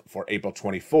have, for April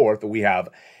 24th, we have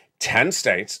 10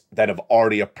 states that have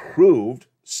already approved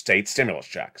state stimulus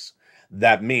checks.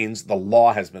 That means the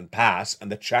law has been passed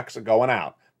and the checks are going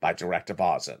out by direct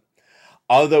deposit.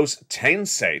 Of those 10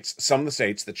 states, some of the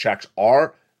states, the checks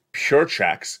are pure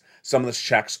checks. Some of the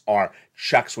checks are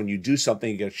checks when you do something,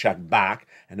 you get a check back.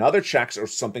 And other checks are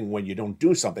something when you don't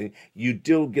do something, you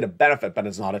do get a benefit, but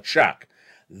it's not a check.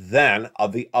 Then,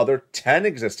 of the other 10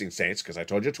 existing states, because I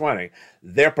told you 20,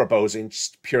 they're proposing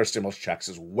pure stimulus checks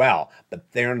as well,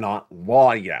 but they're not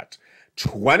law yet.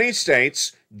 20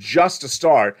 states just to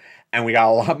start, and we got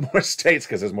a lot more states,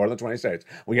 because there's more than 20 states.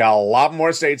 We got a lot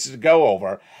more states to go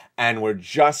over, and we're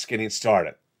just getting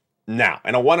started. Now,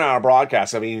 in a 1-hour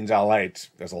broadcast of Evenings LALATE,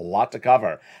 there's a lot to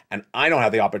cover, and I don't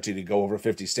have the opportunity to go over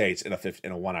 50 states in a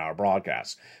 1-hour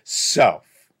broadcast. So,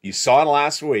 you saw it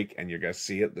last week, and you're going to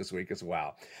see it this week as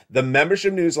well. The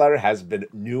membership newsletter has been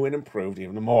new and improved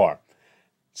even more.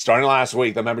 Starting last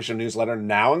week, the membership newsletter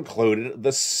now included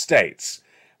the states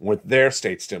with their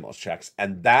state stimulus checks,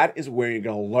 and that is where you're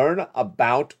going to learn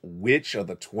about which of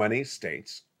the 20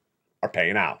 states are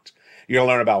paying out. You're going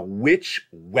to learn about which,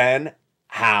 when,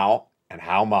 how, and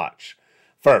how much.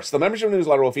 First, the membership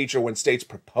newsletter will feature when states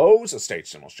propose a state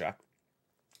stimulus check,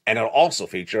 and it'll also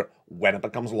feature when it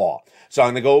becomes law. So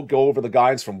I'm going to go over the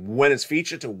guides from when it's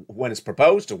featured to when it's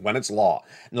proposed to when it's law.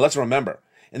 And let's remember,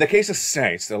 in the case of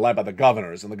states, they're led by the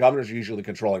governors, and the governors are usually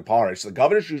controlling parties. So the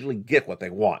governors usually get what they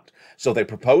want. So if they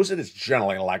propose it, it's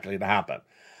generally likely to happen.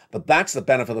 But that's the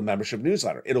benefit of the membership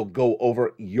newsletter. It'll go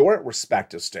over your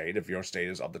respective state, if your state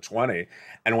is of the 20.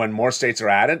 And when more states are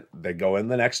added, they go in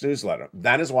the next newsletter.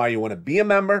 That is why you want to be a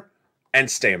member and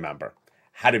stay a member.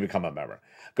 How do you become a member?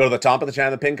 Go to the top of the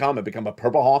channel, the pin comment, become a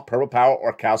Purple Hawk, Purple Power,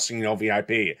 or Calcino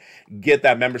VIP. Get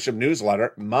that membership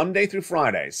newsletter Monday through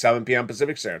Friday, 7 p.m.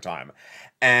 Pacific Standard Time.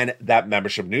 And that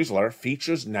membership newsletter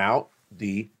features now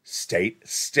the state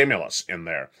stimulus in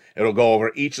there. It'll go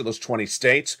over each of those 20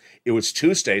 states. It was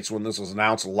 2 states when this was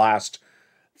announced last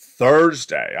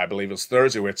Thursday. I believe it was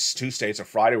Thursday, where it's 2 states, or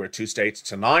Friday, where 2 states.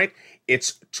 Tonight,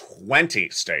 it's 20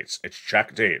 states. It's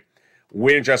check D.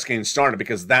 We're just getting started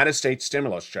because that is state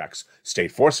stimulus checks,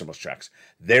 state forced stimulus checks.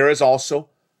 There is also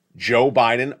Joe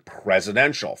Biden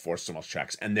presidential forced stimulus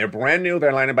checks, and they're brand new.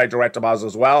 They're landed by direct deposit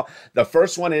as well. The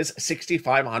first one is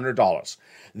 $6,500.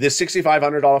 This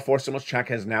 $6,500 forced stimulus check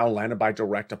has now landed by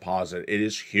direct deposit. It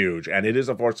is huge, and it is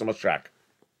a forced stimulus check.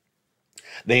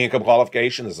 The income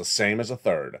qualification is the same as a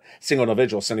third. Single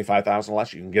individual, $75,000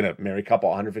 less, you can get it. Married couple,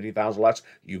 $150,000 less,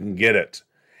 you can get it.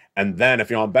 And then if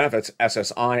you're on benefits,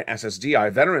 SSI,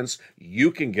 SSDI, veterans,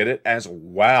 you can get it as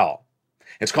well.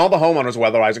 It's called the Homeowners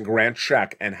Weatherizing Grant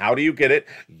Check. And how do you get it?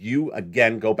 You,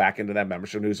 again, go back into that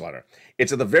membership newsletter.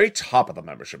 It's at the very top of the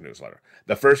membership newsletter.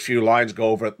 The first few lines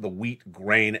go over the wheat,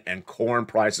 grain, and corn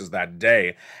prices that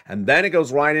day. And then it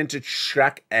goes right into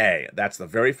Check A. That's the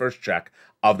very first check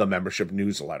of the membership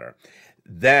newsletter.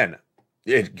 Then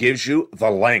it gives you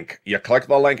the link. You click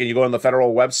the link and you go on the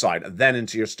federal website, then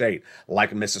into your state,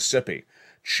 like Mississippi.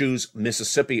 Choose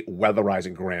Mississippi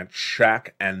Weatherizing Grant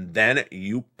Check, and then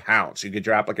you pounce. You get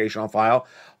your application on file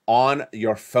on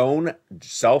your phone,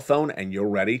 cell phone, and you're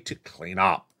ready to clean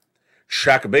up.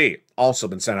 Check B, also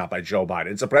been sent out by Joe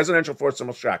Biden. It's a presidential forced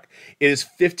stimulus check. It is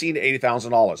 $15,000 to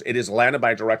 $80,000. It is landed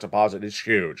by direct deposit. It's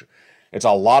huge. It's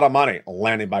a lot of money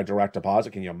landing by direct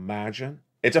deposit. Can you imagine?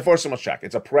 It's a forced stimulus check.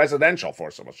 It's a presidential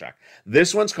forced stimulus check.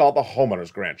 This one's called the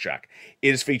Homeowners Grant Check.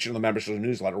 It is featured in the membership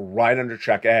newsletter right under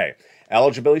Check A.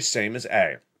 Eligibility, same as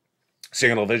A.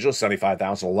 Single individual,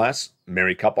 $75,000 less.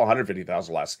 Married couple, $150,000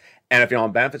 less. And if you're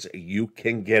on benefits, you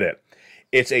can get it.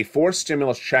 It's a forced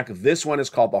stimulus check. This one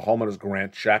is called the Homeowners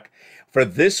Grant Check. For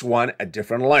this one, a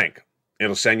different link.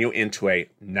 It'll send you into a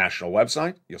national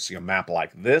website. You'll see a map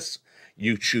like this.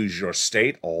 You choose your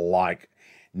state, like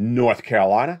North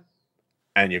Carolina,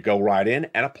 and you go right in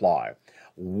and apply.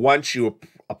 Once you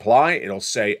apply, it'll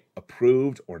say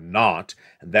approved or not,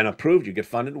 and then approved, you get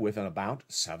funded within about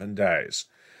 7 days.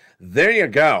 There you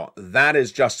go. That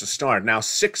is just a start. Now,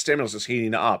 6 stimulus is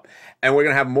heating up, and we're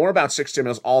going to have more about 6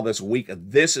 stimulus all this week.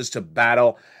 This is to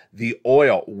battle the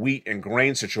oil, wheat, and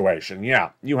grain situation. Yeah,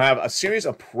 you have a series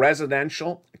of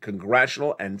presidential,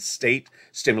 congressional, and state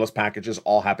stimulus packages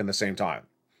all happen at the same time.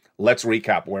 Let's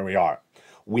recap where we are.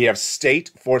 We have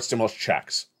state forced stimulus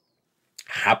checks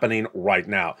happening right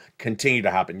now, continue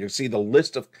to happen. You'll see the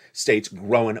list of states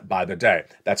growing by the day.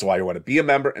 That's why you want to be a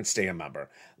member and stay a member.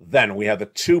 Then we have the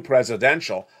 2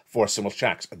 presidential forced stimulus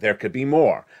checks. There could be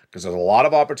more because there's a lot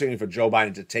of opportunity for Joe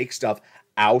Biden to take stuff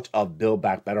out of Build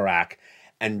Back Better Act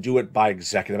and do it by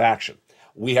executive action.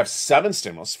 We have 7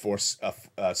 stimulus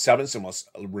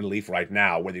relief right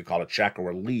now, whether you call it check or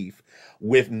relief,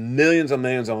 with millions and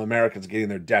millions of Americans getting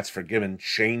their debts forgiven,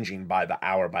 changing by the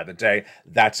hour, by the day.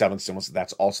 That's 7 stimulus.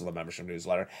 That's also the membership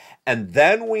newsletter. And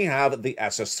then we have the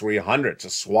SS300 to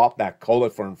swap that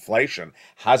COLA for inflation.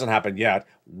 Hasn't happened yet.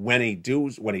 When he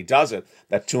does it,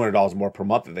 that's $200 more per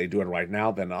month that they do it right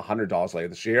now than $100 later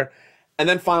this year. And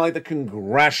then finally, the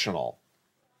congressional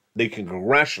the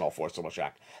Congressional Forced Stimulus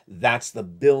Act. That's the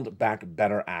Build Back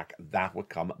Better Act. That would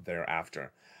come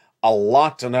thereafter. A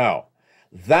lot to know.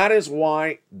 That is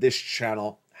why this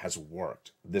channel has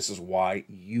worked. This is why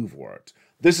you've worked.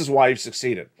 This is why you've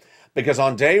succeeded. Because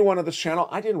on day one of this channel,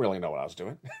 I didn't really know what I was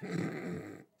doing.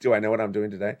 Do I know what I'm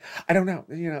doing today? I don't know.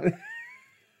 You know,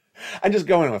 I'm just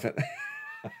going with it.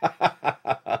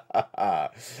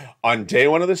 On day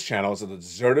one of this channel, I was at a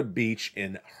deserted beach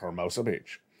in Hermosa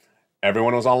Beach.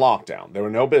 Everyone was on lockdown. There were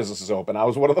no businesses open. I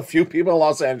was one of the few people in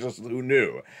Los Angeles who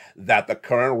knew that the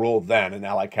current rule then in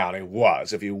LA County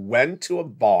was if you went to a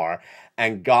bar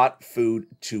and got food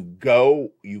to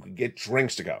go, you could get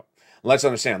drinks to go. Let's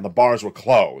understand, the bars were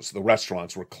closed, the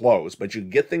restaurants were closed, but you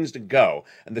could get things to go.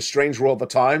 And the strange rule at the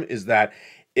time is that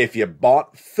if you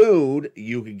bought food,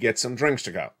 you could get some drinks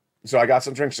to go. So I got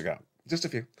some drinks to go. Just a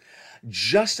few.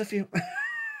 Just a few.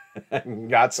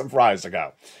 Got some fries to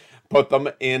go. Put them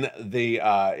in the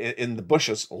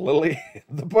bushes, literally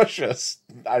in the bushes.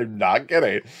 I'm not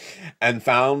kidding. And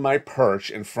found my perch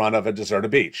in front of a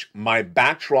deserted beach. My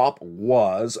backdrop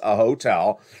was a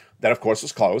hotel that, of course,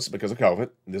 was closed because of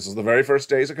COVID. This is the very first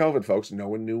days of COVID, folks. No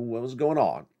one knew what was going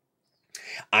on.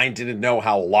 I didn't know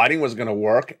how lighting was going to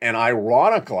work. And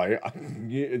ironically,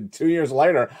 2 years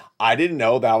later, I didn't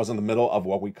know that I was in the middle of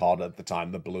what we called at the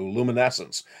time the blue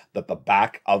luminescence, that the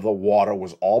back of the water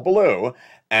was all blue,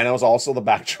 and it was also the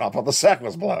backdrop of the set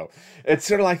was blue. It's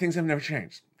sort of like things have never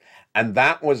changed. And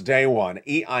that was day one,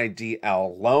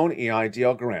 EIDL loan,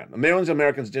 EIDL grant. Millions of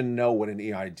Americans didn't know what an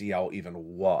EIDL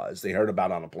even was. They heard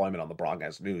about unemployment on the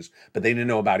broadcast news, but they didn't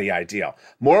know about EIDL.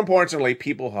 More importantly,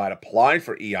 people who had applied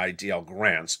for EIDL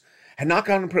grants had not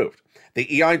gotten approved. The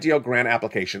EIDL grant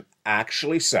application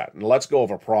actually said, and let's go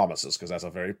over promises because that's a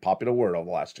very popular word over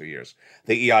the last 2 years.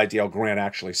 The EIDL grant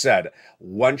actually said,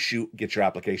 once you get your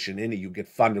application in, you get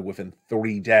funded within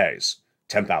 3 days,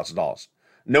 $10,000.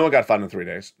 No one got funded in 3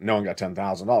 days. No one got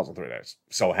 $10,000 in 3 days.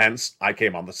 So hence, I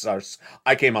came on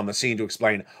the scene to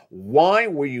explain why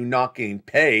were you not getting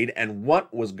paid and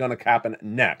what was going to happen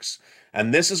next.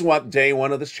 And this is what day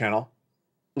one of this channel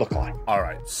looked like. All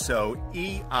right, so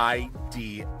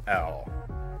EIDL.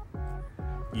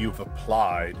 You've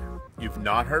applied, you've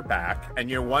not heard back, and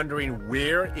you're wondering,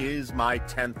 where is my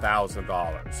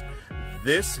 $10,000?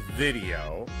 This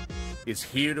video is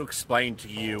here to explain to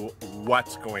you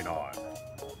what's going on.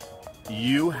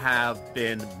 You have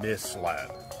been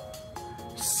misled.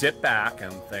 Sit back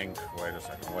and think, wait a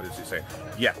second, what does he say?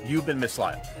 Yeah, you've been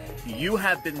misled. You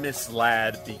have been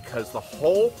misled because the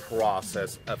whole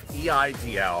process of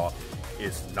EIDL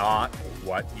is not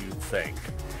what you think.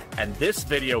 And this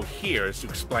video here is to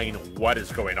explain what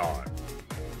is going on.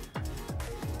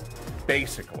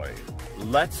 Basically,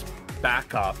 let's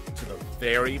back up to the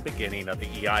very beginning of the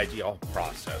EIDL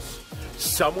process.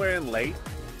 Somewhere in late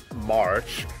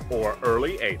March or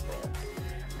early April,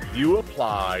 you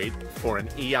applied for an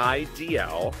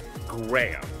EIDL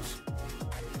grant.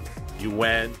 You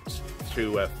went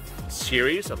through a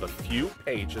series of a few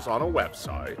pages on a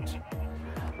website.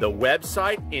 The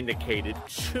website indicated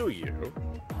to you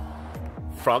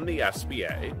from the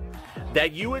SBA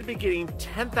that you would be getting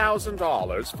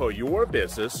 $10,000 for your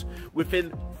business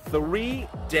within 3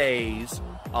 days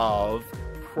of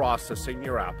processing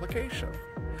your application.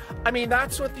 I mean,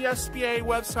 that's what the SBA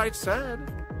website said.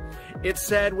 It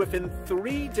said within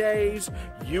 3 days,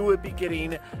 you would be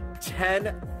getting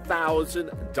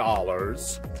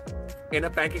 $10,000 in a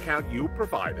bank account you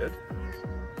provided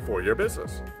for your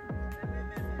business.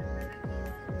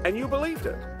 And you believed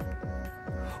it.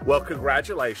 Well,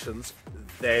 congratulations.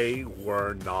 They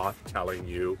were not telling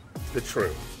you the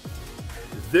truth.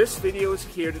 This video is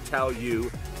here to tell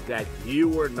you that you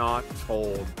were not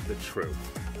told the truth.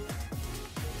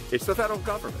 It's the federal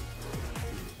government.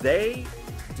 They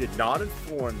did not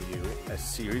inform you a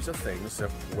series of things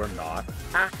that were not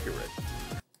accurate.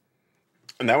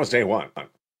 And that was day one.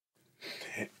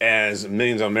 As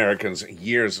millions of Americans, 2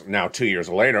 years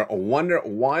later, wonder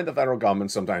why the federal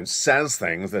government sometimes says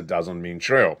things that doesn't mean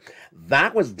true.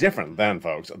 That was different then,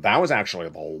 folks. That was actually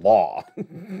the law.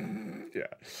 Yeah.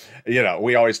 You know,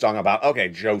 we always talk about, okay,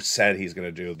 Joe said he's going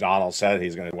to do, Donald said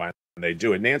he's going to do, and they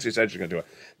do it. Nancy said she's going to do it.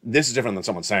 This is different than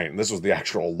someone saying this was the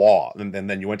actual law. And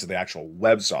then you went to the actual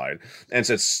website and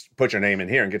says, put your name in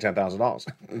here and get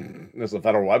 $10,000. This is the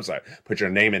federal website. Put your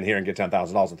name in here and get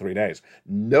 $10,000 in 3 days.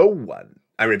 No one,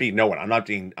 I repeat, no one. I'm not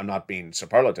being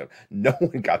superlative. No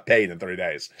one got paid in 3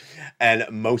 days. And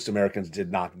most Americans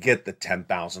did not get the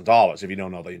 $10,000. If you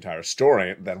don't know the entire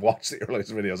story, then watch the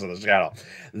earliest videos of this channel.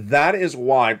 That is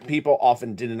why people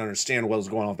often didn't understand what was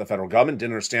going on with the federal government,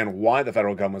 didn't understand why the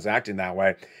federal government was acting that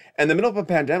way. In the middle of a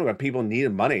pandemic, when people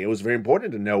needed money, it was very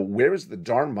important to know, where is the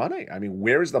darn money? I mean,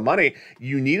 where is the money?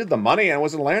 You needed the money and it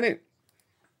wasn't landing.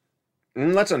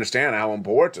 Let's understand how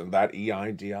important that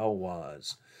EIDL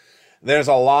was. There's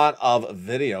a lot of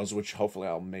videos, which hopefully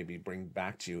I'll maybe bring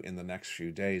back to you in the next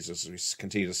few days as we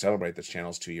continue to celebrate this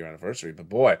channel's 2-year anniversary. But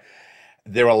boy,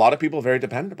 there are a lot of people very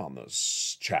dependent upon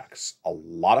those checks. A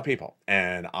lot of people.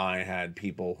 And I had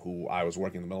people who I was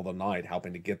working in the middle of the night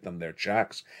helping to get them their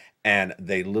checks. And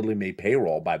they literally made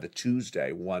payroll by the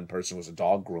Tuesday. One person was a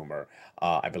dog groomer.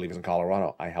 I believe it was in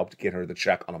Colorado. I helped get her the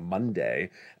check on a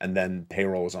Monday, and then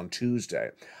payroll was on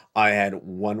Tuesday. I had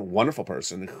one wonderful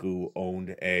person who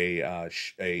owned a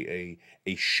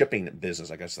shipping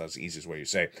business. I guess that's the easiest way you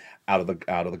say, out of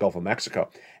the Gulf of Mexico,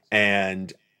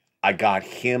 and I got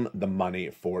him the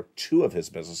money for 2 of his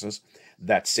businesses.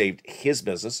 That saved his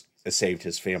business, it saved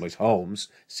his family's homes,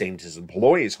 saved his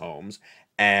employees' homes,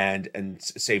 and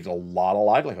saved a lot of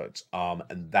livelihoods.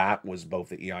 And that was both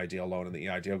the EIDL loan and the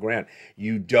EIDL grant.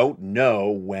 You don't know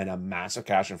when a massive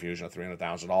cash infusion of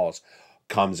 $300,000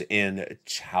 comes in,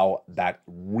 how that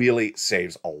really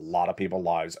saves a lot of people's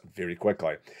lives very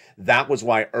quickly. That was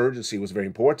why urgency was very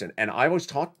important. And I always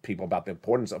taught people about the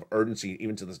importance of urgency,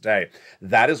 even to this day.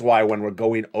 That is why when we're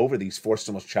going over these forced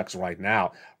stimulus checks right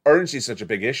now, urgency is such a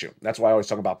big issue. That's why I always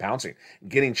talk about pouncing,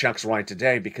 getting checks right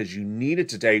today, because you need it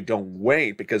today. Don't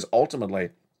wait, because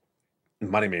ultimately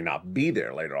money may not be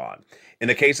there later on. In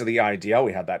the case of the IDL,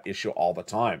 we have that issue all the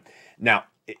time. Now,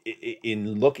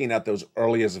 in looking at those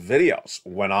earliest videos,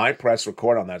 when I pressed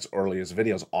record on those earliest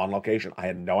videos on location, I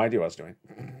had no idea what I was doing.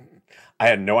 I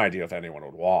had no idea if anyone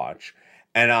would watch.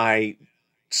 And I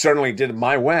certainly did it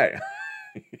my way.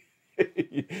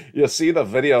 You see the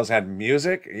videos had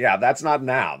music? Yeah, that's not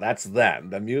now. That's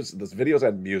then. The videos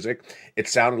had music. It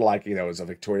sounded like, it was a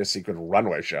Victoria's Secret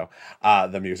runway show.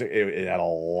 The music, it had a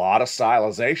lot of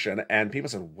stylization. And people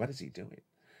said, what is he doing?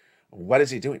 What is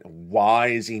he doing? Why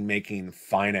is he making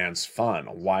finance fun?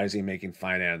 Why is he making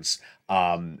finance,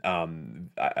 very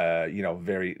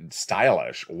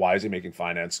stylish? Why is he making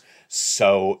finance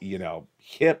so,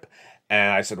 hip?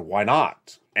 And I said, why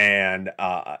not? And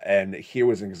here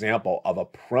was an example of a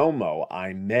promo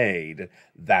I made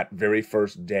that very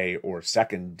first day or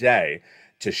second day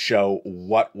to show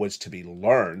what was to be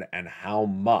learned and how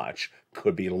much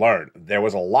could be learned. There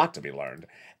was a lot to be learned.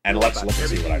 And let's look and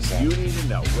see what I said. You need to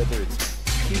know, whether it's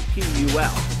PPUL,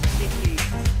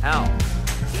 PPL,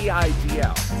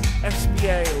 EIDL,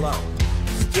 SBA loan,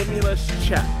 stimulus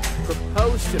check,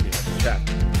 proposed stimulus check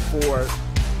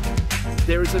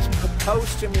there is this proposed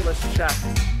stimulus check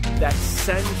that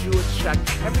sends you a check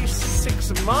every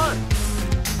 6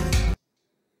 months.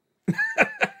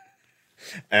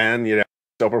 And,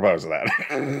 still propose that.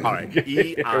 All right,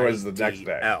 EIDL, was the next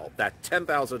day. That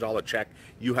 $10,000 check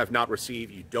you have not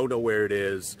received, you don't know where it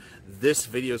is. This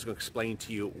video is going to explain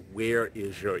to you where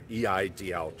is your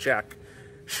EIDL check,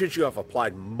 should you have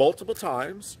applied multiple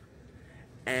times,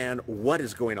 and what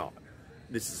is going on.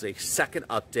 This is a second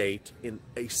update in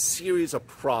a series of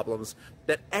problems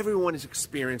that everyone has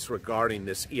experienced regarding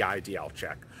this EIDL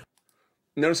check.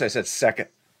 Notice I said second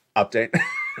update.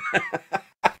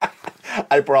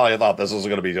 I probably thought this was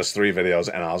going to be just 3 videos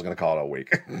and I was going to call it a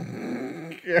week.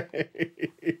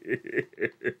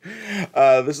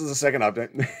 This is the second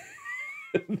update.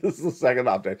 This is the second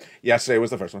update. Yesterday was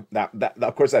the first one.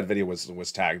 Of course, that video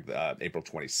was tagged April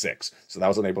 26th. So that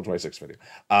was an April 26th video.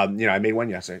 I made one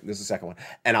yesterday. This is the second one.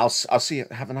 And I'll see you.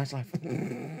 Have a nice life.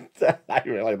 I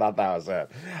really thought that was it.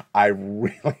 I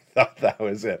really thought that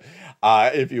was it.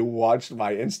 If you watched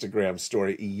my Instagram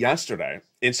story yesterday,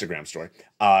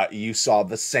 you saw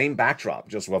the same backdrop,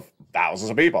 just with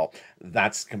thousands of people.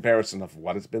 That's comparison of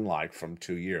what it's been like from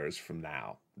 2 years from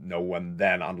now. No one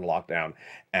then under lockdown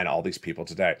and all these people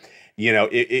today.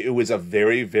 It was a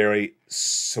very, very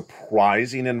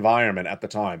surprising environment at the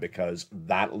time, because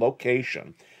that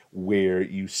location where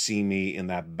you see me in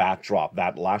that backdrop,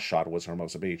 that last shot was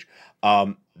Hermosa Beach.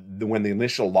 When the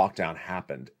initial lockdown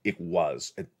happened, it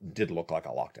did look like a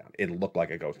lockdown. It looked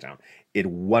like a ghost town. It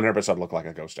 100% looked like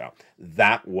a ghost town.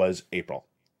 That was April.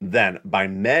 Then by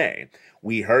May,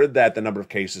 we heard that the number of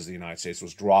cases in the United States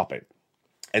was dropping.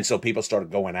 And so people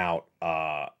started going out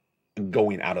of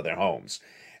their homes.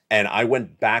 And I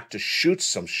went back to shoot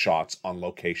some shots on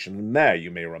location in May,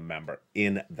 you may remember,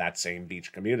 in that same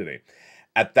beach community.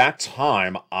 At that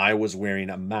time, I was wearing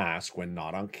a mask when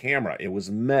not on camera. It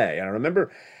was May. And I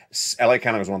remember LA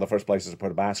County was one of the first places to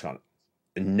put a mask on.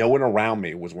 And no one around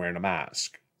me was wearing a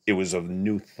mask. It was a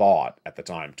new thought at the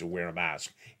time to wear a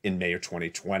mask in May of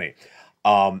 2020.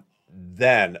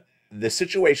 Then the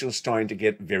situation was starting to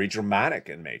get very dramatic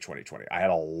in May 2020. I had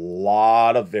a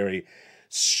lot of very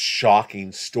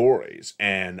shocking stories,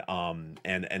 and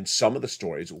some of the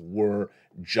stories were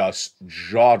just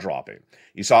jaw-dropping.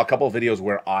 You saw a couple of videos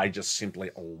where I just simply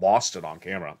lost it on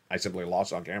camera. I simply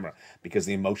lost it on camera because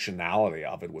the emotionality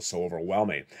of it was so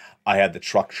overwhelming. I had the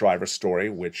truck driver story,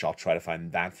 which I'll try to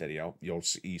find that video.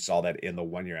 You saw that in the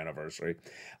 1-year anniversary.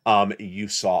 You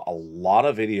saw a lot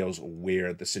of videos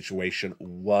where the situation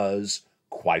was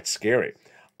quite scary.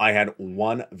 I had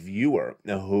one viewer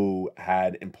who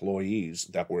had employees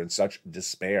that were in such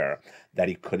despair that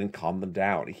he couldn't calm them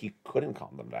down. He couldn't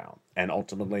calm them down. And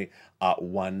ultimately,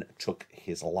 one took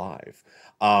his life.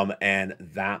 And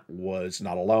that was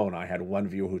not alone. I had one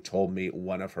viewer who told me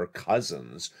one of her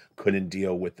cousins couldn't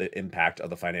deal with the impact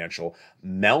of the financial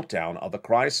meltdown of the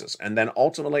crisis. And then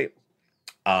ultimately,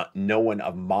 no one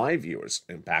of my viewers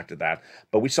impacted that.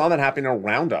 But we saw that happening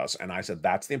around us. And I said,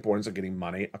 that's the importance of getting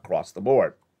money across the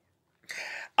board.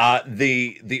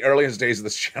 The earliest days of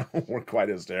this channel were quite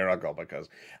hysterical because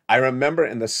I remember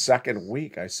in the second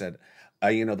week I said, the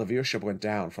viewership went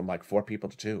down from like 4 people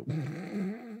to 2.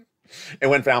 It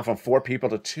went down from 4 people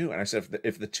to 2, and I said,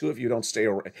 if the 2 of you don't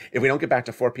if we don't get back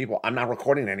to 4 people, I'm not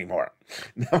recording anymore.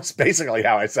 That's basically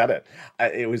how I said it.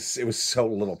 It was so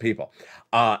little people,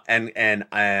 and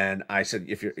I said,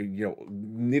 if you're,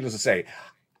 needless to say.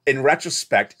 In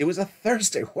retrospect, it was a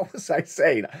Thursday. What was I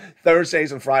saying?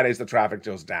 Thursdays and Fridays, the traffic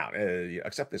goes down,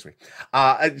 except this week.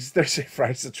 Thursday,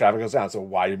 Fridays, the traffic goes down. So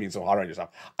why are you being so hard on yourself?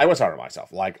 I was hard on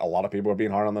myself, like a lot of people were being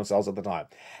hard on themselves at the time.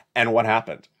 And what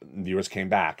happened? Viewers came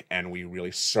back, and we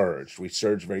really surged. We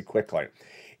surged very quickly.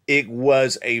 It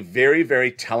was a very,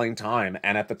 very telling time.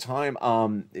 And at the time,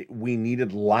 we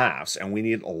needed laughs, and we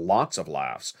needed lots of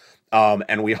laughs.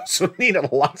 And we also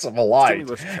needed lots of light,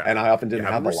 and I often didn't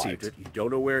have the light. You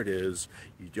don't know where it is.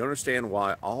 You don't understand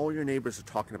why all your neighbors are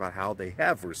talking about how they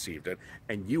have received it,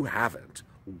 and you haven't.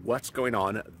 What's going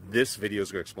on? This video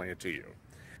is going to explain it to you.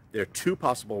 There are 2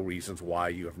 possible reasons why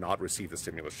you have not received the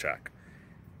stimulus check.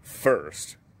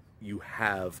 First, you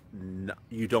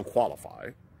don't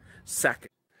qualify. Second,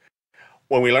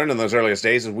 what we learned in those earliest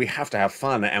days is we have to have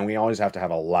fun, and we always have to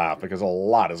have a laugh because a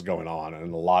lot is going on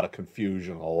and a lot of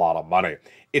confusion, a lot of money.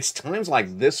 It's times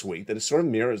like this week that it sort of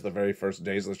mirrors the very first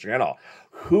days of this channel.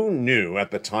 Who knew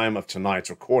at the time of tonight's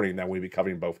recording that we'd be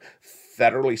covering both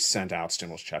federally sent out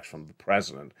stimulus checks from the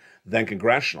president, then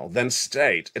congressional, then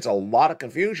state? It's a lot of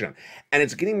confusion, and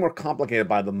it's getting more complicated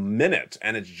by the minute,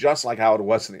 and it's just like how it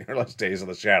was in the earliest days of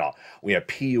the channel. We had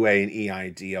PUA and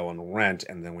EIDO and rent,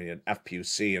 and then we had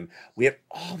FPUC, and we had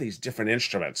all these different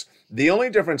instruments. The only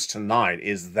difference tonight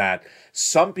is that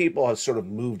some people have sort of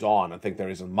moved on and think there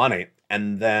isn't money,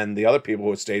 and then the other people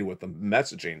who have stayed with the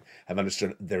messaging have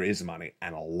understood there is money,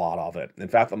 and a lot of it. In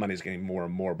fact, the money is getting more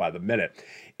and more by the minute.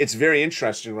 It's very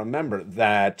interesting to remember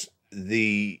that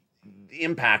the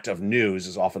impact of news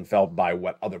is often felt by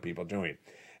what other people are doing.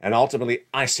 And ultimately,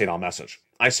 I stayed on message.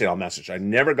 I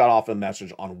never got off the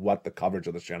message on what the coverage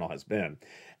of this channel has been.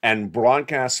 And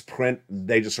broadcast, print,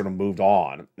 they just sort of moved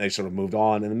on. And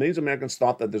the millions of Americans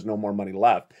thought that there's no more money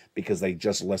left because they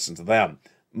just listened to them.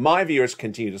 My viewers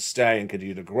continue to stay and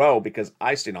continue to grow because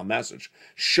I stayed on message,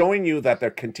 showing you that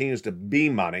there continues to be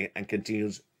money and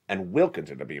continues and will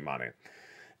continue to be money.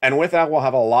 And with that, we'll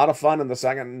have a lot of fun in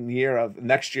the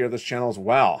next year of this channel as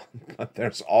well. But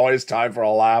there's always time for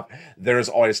a laugh. There's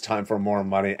always time for more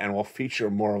money, and we'll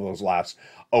feature more of those laughs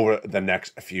over the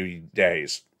next few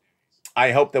days.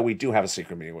 I hope that we do have a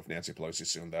secret meeting with Nancy Pelosi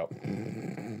soon, though.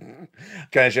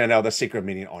 Because, the secret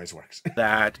meeting always works.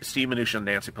 That Steve Mnuchin and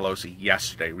Nancy Pelosi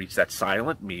yesterday reached that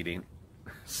silent meeting.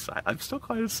 I'm still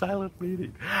calling it a silent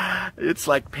meeting. It's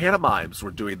like pantomimes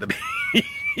were doing the meeting.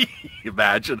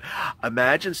 Imagine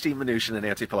Steve Mnuchin and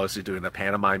Nancy Pelosi doing a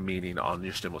pantomime meeting on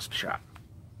your stimulus check.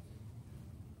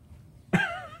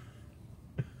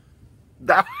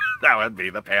 That would be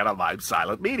the pantomime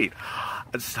silent meeting.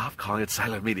 And stop calling it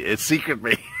silent meeting. It's secret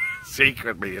meeting.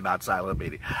 Secret meeting, not silent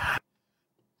meeting.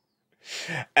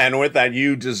 And with that,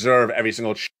 you deserve every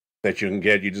single that you can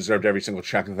get. You deserved every single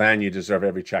check then. You deserve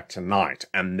every check tonight.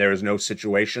 And there's no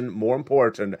situation more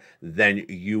important than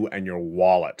you and your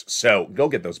wallet. So go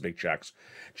get those big checks.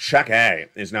 Check A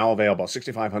is now available.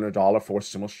 $6,500 forced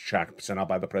stimulus check sent out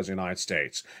by the President of the United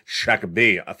States. Check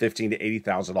B, a $15,000 to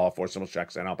 $80,000 forced stimulus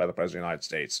check sent out by the President of the United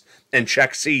States. And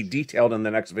check C, detailed in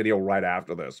the next video right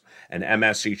after this, an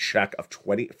MSC check of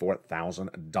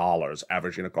 $24,000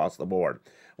 averaging across the board.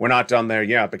 We're not done there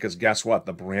yet, because guess what?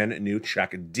 The brand new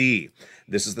check D.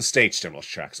 This is the state stimulus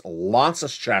checks. Lots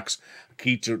of checks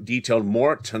detailed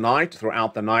more tonight,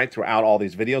 throughout the night, throughout all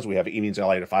these videos. We have evenings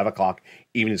LA at 5 o'clock,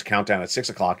 evenings countdown at 6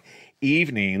 o'clock,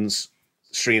 evenings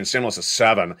stream and stimulus at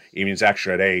 7, evenings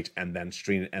extra at 8, and then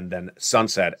stream and then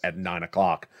sunset at 9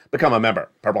 o'clock. Become a member.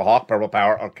 Purple Hawk, Purple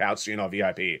Power, or Couch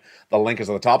VIP. The link is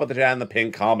at the top of the chat and the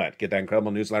pinned comment. Get that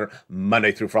incredible newsletter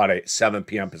Monday through Friday, 7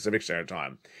 p.m. Pacific Standard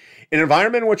Time. In an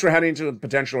environment in which we're heading into a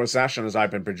potential recession, as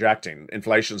I've been projecting,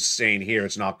 inflation's staying here,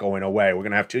 it's not going away. We're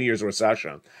going to have 2 years of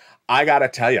recession. I got to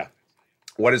tell you,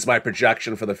 what is my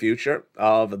projection for the future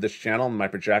of this channel, and my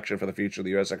projection for the future of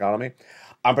the U.S. economy?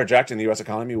 I'm projecting the U.S.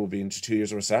 economy will be into 2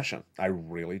 years of recession. I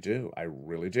really do. I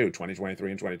really do.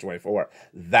 2023 and 2024.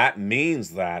 That means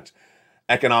that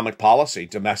economic policy,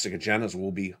 domestic agendas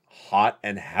will be hot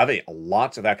and heavy.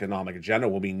 Lots of economic agenda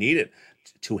will be needed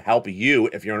to help you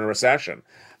if you're in a recession.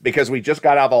 Because we just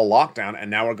got out of a lockdown and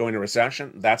now we're going to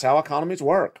recession. That's how economies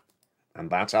work. And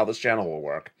that's how this channel will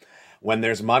work. When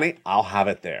there's money, I'll have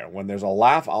it there. When there's a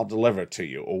laugh, I'll deliver it to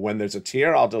you. Or when there's a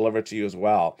tear, I'll deliver it to you as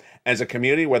well. As a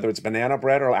community, whether it's banana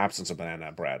bread or absence of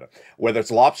banana bread, whether it's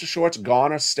lobster shorts,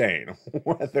 gone or staying,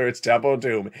 whether it's Temple of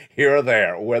Doom, here or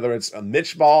there, whether it's a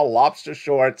Mitch Ball, lobster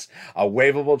shorts, a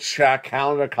waivable check,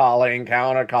 calendar calling,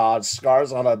 calendar cards,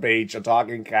 scars on a beach, a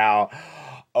talking cow,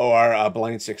 or a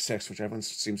Blaine 6-6, which everyone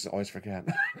seems to always forget.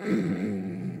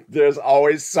 There's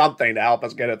always something to help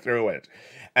us get it through it.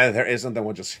 And if there isn't, then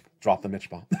we'll just drop the Mitch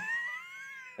Ball.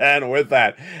 And with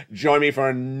that, join me for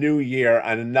a new year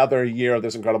and another year of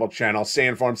this incredible channel. Stay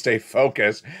informed, stay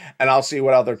focused, and I'll see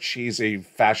what other cheesy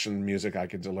fashion music I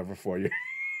can deliver for you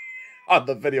on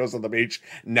the videos on the beach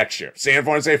next year. Stay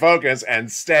informed, stay focused,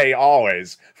 and stay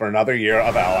always for another year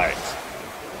of LALATE.